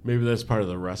 Maybe that's part of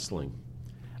the wrestling.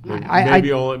 Only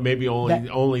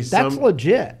that's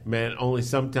legit. Man, only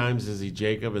sometimes is he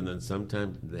Jacob, and then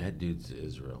sometimes that dude's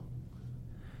Israel.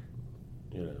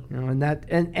 And that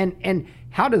and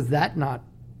how does that not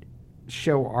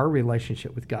show our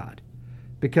relationship with God?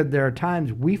 Because there are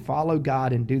times we follow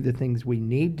God and do the things we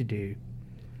need to do.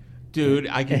 Dude,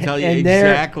 I can tell you And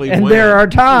exactly there, and when. there are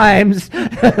times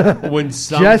when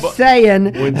just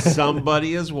saying when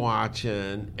somebody is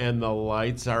watching and the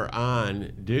lights are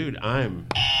on, dude, I'm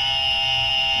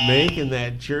making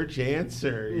that church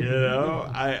answer.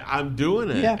 I'm doing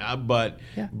it. Yeah. But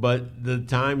the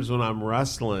times when I'm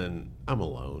wrestling, I'm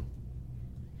alone.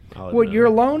 Well, you're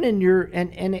alone, and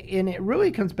it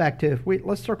really comes back to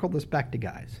let's circle this back to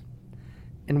guys,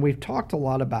 and we've talked a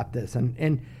lot about this,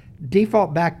 and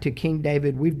default back to King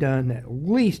David. We've done at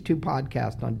least 2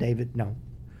 podcasts on David. No,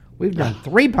 we've done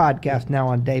 3 podcasts now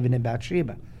on David and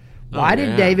Bathsheba. Why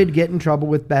did David get in trouble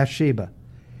with Bathsheba?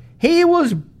 He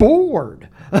was bored,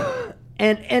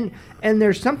 and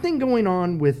there's something going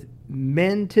on with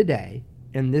men today,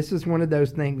 and this is one of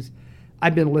those things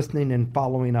I've been listening and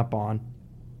following up on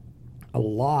a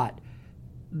lot.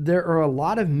 There are a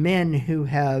lot of men who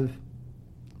have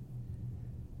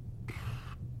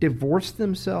divorced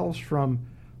themselves from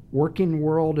working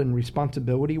world and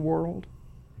responsibility world,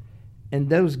 and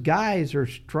those guys are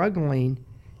struggling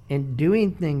and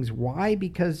doing things. Why?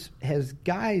 Because as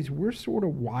guys, we're sort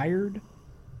of wired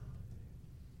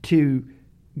to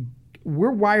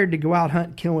go out,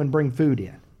 hunt, kill, and bring food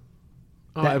in.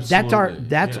 That's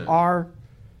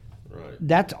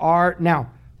our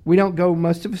now. We don't go,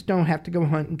 most of us don't have to go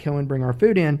hunt and kill and bring our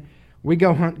food in. We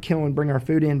go hunt, kill, and bring our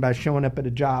food in by showing up at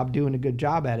a job, doing a good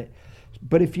job at it.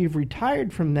 But if you've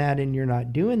retired from that and you're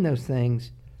not doing those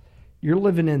things, you're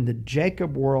living in the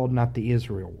Jacob world, not the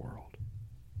Israel world.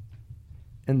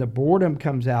 And the boredom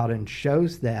comes out and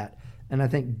shows that. And I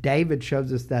think David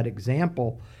shows us that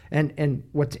example. And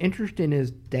what's interesting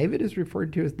is David is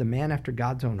referred to as the man after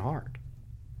God's own heart.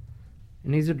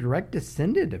 And he's a direct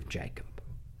descendant of Jacob.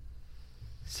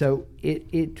 So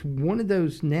it's one of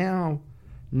those now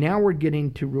we're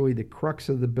getting to really the crux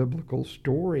of the biblical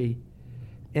story.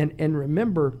 And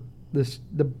remember,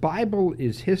 the Bible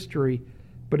is history,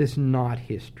 but it's not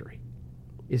history.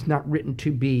 It's not written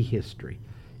to be history.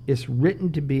 It's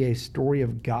written to be a story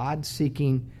of God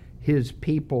seeking his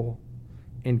people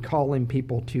and calling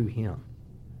people to him.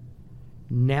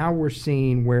 Now we're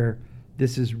seeing where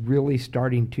this is really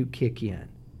starting to kick in,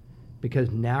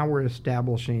 because now we're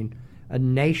establishing a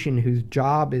nation whose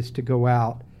job is to go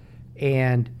out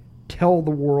and tell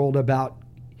the world about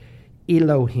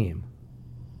Elohim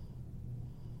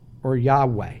or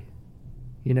Yahweh.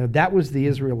 That was the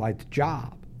Israelites'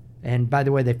 job. And by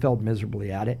the way, they failed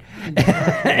miserably at it.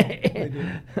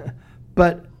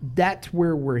 But that's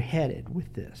where we're headed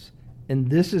with this. And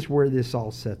this is where this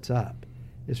all sets up,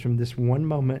 is from this one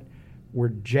moment where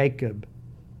Jacob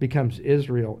becomes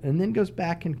Israel and then goes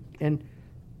back and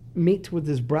meets with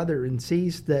his brother and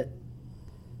sees that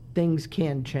things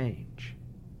can change.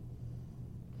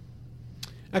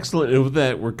 Excellent. And with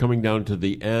that, we're coming down to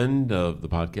the end of the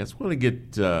podcast. I want to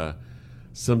get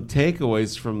some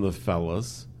takeaways from the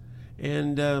fellas.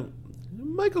 And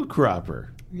Michael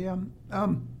Cropper. Yeah.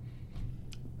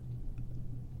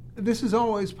 This has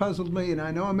always puzzled me, and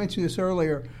I know I mentioned this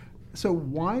earlier. So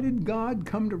why did God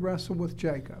come to wrestle with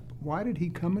Jacob? Why did he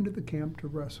come into the camp to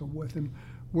wrestle with him?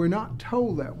 We're not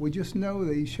told that. We just know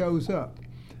that he shows up.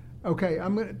 Okay,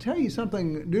 I'm going to tell you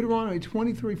something. Deuteronomy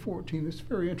 23:14. This is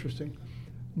very interesting.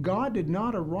 God did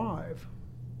not arrive.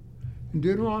 In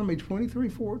Deuteronomy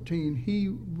 23:14, he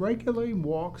regularly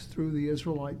walks through the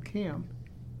Israelite camp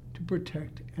to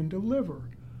protect and deliver.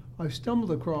 I've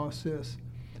stumbled across this.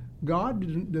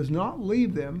 God does not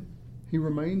leave them. He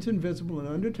remains invisible and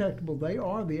undetectable. They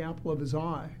are the apple of his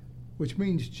eye, which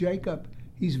means Jacob,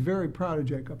 he's very proud of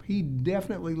Jacob. He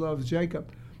definitely loves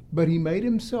Jacob, but he made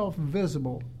himself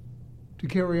visible to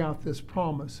carry out this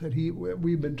promise that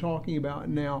we've been talking about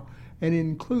now, and it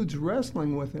includes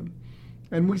wrestling with him.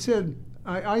 And we said,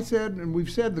 I said, and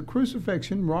we've said the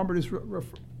crucifixion, Robert has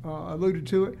alluded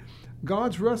to it,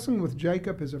 God's wrestling with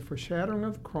Jacob is a foreshadowing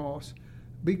of the cross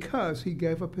because he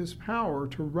gave up his power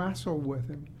to wrestle with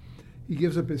him. He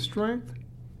gives up his strength,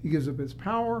 he gives up his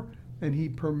power, and he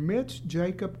permits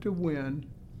Jacob to win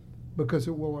because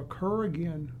it will occur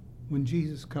again when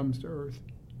Jesus comes to earth.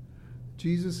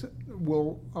 Jesus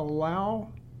will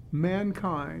allow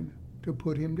mankind to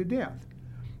put him to death.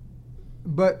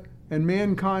 And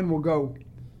mankind will go,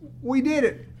 we did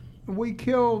it. We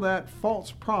killed that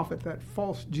false prophet, that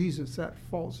false Jesus, that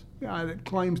false guy that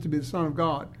claims to be the Son of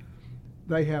God.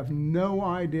 They have no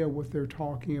idea what they're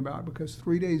talking about because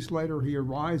 3 days later he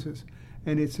arises,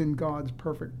 and it's in God's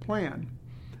perfect plan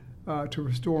to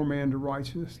restore man to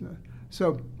righteousness.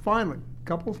 So finally,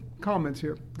 couple comments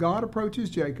here. God approaches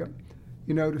Jacob.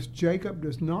 You notice Jacob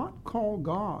does not call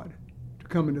God to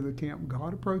come into the camp.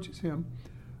 God approaches him.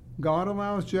 God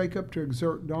allows Jacob to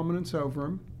exert dominance over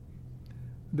him.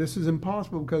 This is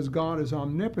impossible because God is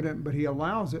omnipotent, but he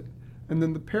allows it. And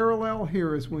then the parallel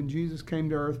here is when Jesus came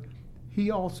to earth,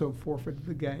 he also forfeited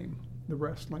the game, the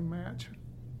wrestling match.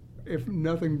 If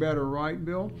nothing better, right,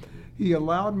 Bill? He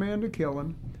allowed man to kill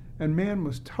him, and man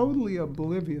was totally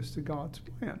oblivious to God's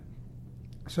plan.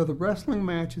 So the wrestling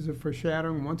match is a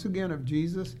foreshadowing once again of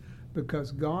Jesus,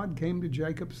 because God came to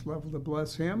Jacob's level to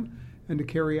bless him and to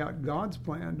carry out God's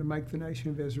plan to make the nation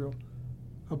of Israel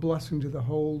a blessing to the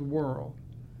whole world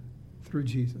through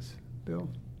Jesus. Bill?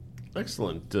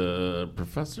 Excellent.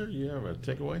 Professor, you have a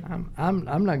takeaway?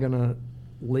 I'm not going to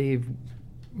leave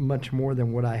much more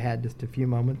than what I had just a few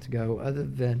moments ago, other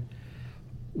than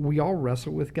we all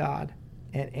wrestle with God.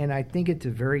 And I think it's a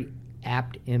very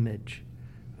apt image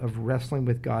of wrestling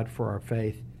with God for our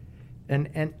faith.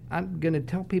 And I'm going to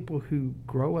tell people who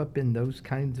grow up in those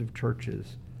kinds of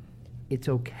churches, it's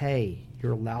okay.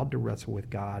 You're allowed to wrestle with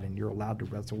God, and you're allowed to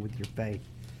wrestle with your faith.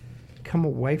 Come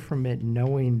away from it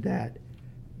knowing that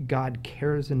God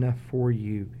cares enough for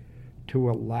you to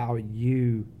allow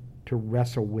you to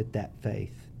wrestle with that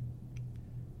faith,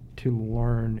 to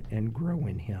learn and grow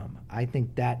in him. I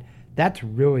think that's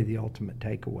really the ultimate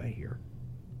takeaway here.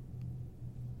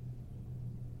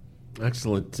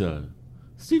 Excellent.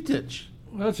 Steve Titch.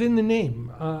 Well, it's in the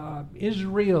name.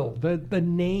 Israel, the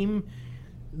name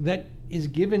that is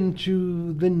given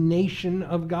to the nation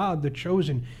of God, the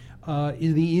chosen,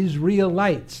 is the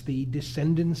Israelites, the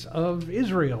descendants of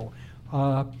Israel.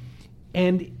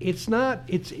 And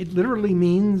it literally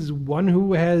means one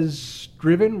who has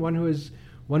striven, one who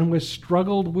has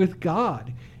struggled with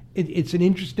God. It's an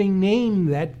interesting name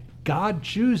that God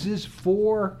chooses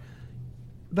for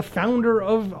the founder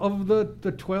of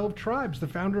the 12 tribes, the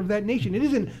founder of that nation. It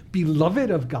isn't beloved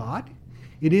of God.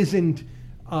 It isn't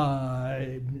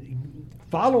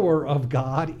follower of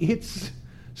God. It's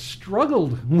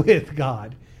struggled with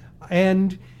God.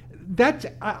 And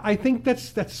I think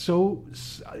that's so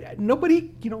nobody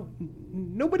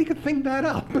could think that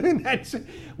up. That's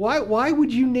why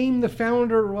would you name the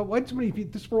founder? Why somebody,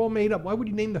 if this were all made up, why would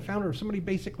you name the founder of somebody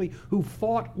basically who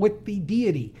fought with the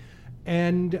deity?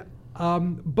 And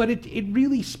but it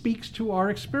really speaks to our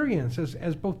experience,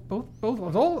 as both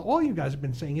all you guys have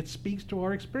been saying. It speaks to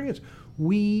our experience.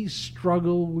 We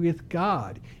struggle with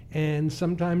God, and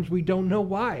sometimes we don't know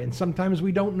why, and sometimes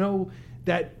we don't know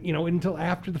that until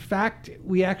after the fact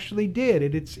we actually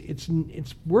did.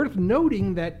 It's worth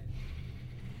noting that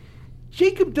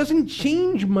Jacob doesn't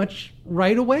change much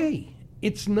right away.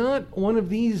 It's not one of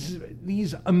these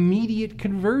immediate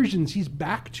conversions. He's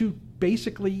back to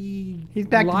basically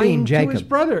lying to his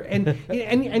brother. And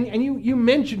you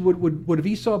mentioned would have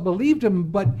Esau believed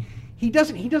him, but he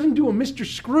doesn't do a Mr.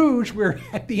 Scrooge where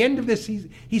at the end of this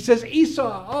he says,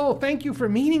 Esau, oh, thank you for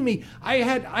meeting me. I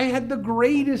had the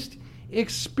greatest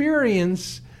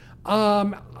experience.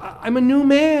 I'm a new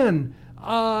man.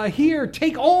 Here,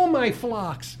 take all my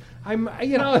flocks.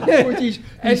 Which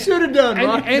he should have done,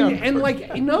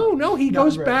 right? No, he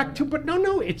goes back to, but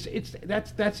no,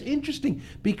 that's interesting,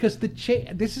 because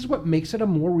this is what makes it a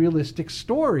more realistic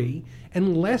story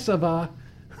and less of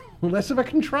a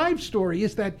contrived story,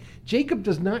 is that Jacob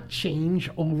does not change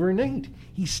overnight.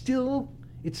 It still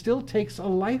takes a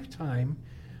lifetime,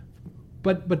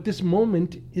 but this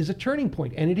moment is a turning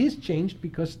point, and it is changed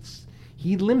because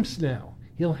he limps now.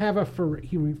 He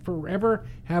forever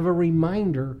have a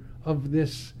reminder of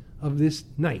this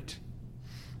night.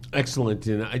 Excellent.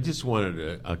 And I just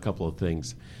wanted a couple of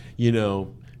things.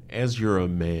 As you're a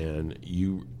man,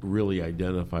 you really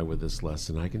identify with this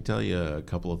lesson. I can tell you a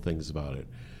couple of things about it.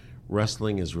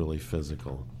 Wrestling is really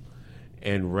physical,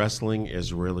 and wrestling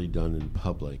is really done in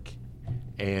public.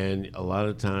 And a lot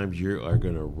of times you are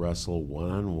going to wrestle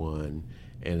one-on-one,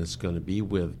 and it's going to be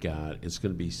with God. It's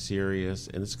going to be serious,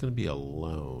 and it's going to be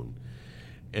alone.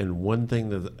 And one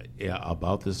thing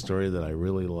about this story that I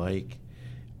really like,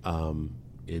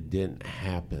 it didn't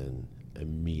happen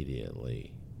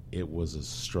immediately. It was a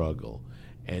struggle.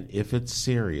 And if it's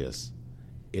serious,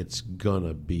 it's going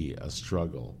to be a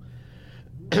struggle.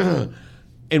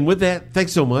 And with that,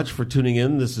 thanks so much for tuning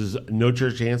in. This is No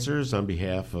Church Answers on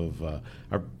behalf of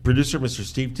our producer, Mr.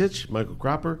 Steve Titch, Michael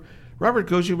Cropper, Robert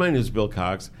Koshu. My name is Bill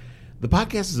Cox. The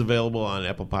podcast is available on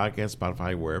Apple Podcasts,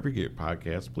 Spotify, wherever you get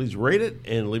podcasts. Please rate it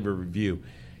and leave a review.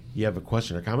 You have a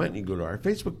question or comment, you can go to our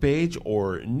Facebook page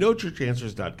or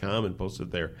nochurchanswers.com and post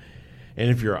it there. And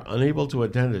if you're unable to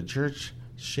attend a church,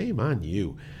 shame on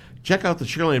you. Check out the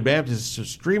Sugar Land Baptist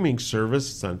streaming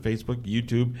service. It's on Facebook,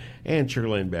 YouTube, and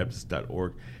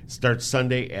sugarlandbaptist.org. It starts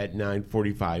Sunday at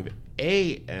 9:45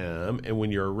 a.m. And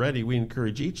when you're ready, we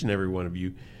encourage each and every one of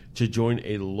you to join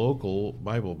a local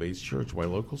Bible-based church. Why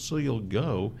local? So you'll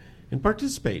go and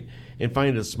participate and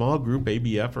find a small group,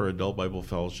 ABF or Adult Bible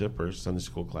Fellowship or Sunday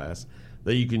school class,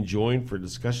 that you can join for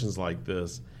discussions like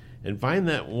this. And find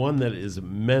that one that is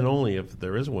men only. If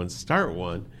there is one, start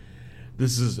one.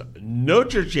 This is No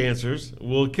Church Answers.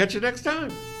 We'll catch you next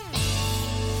time.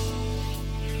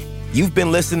 You've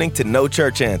been listening to No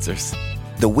Church Answers,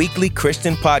 the weekly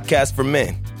Christian podcast for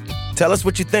men. Tell us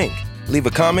what you think. Leave a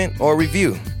comment or a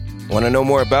review. Want to know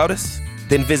more about us?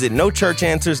 Then visit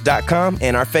nochurchanswers.com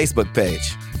and our Facebook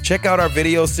page. Check out our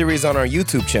video series on our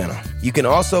YouTube channel. You can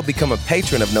also become a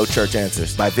patron of No Church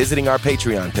Answers by visiting our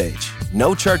Patreon page.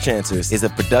 No Church Answers is a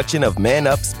production of Man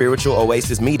Up Spiritual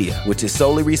Oasis Media, which is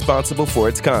solely responsible for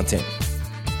its content.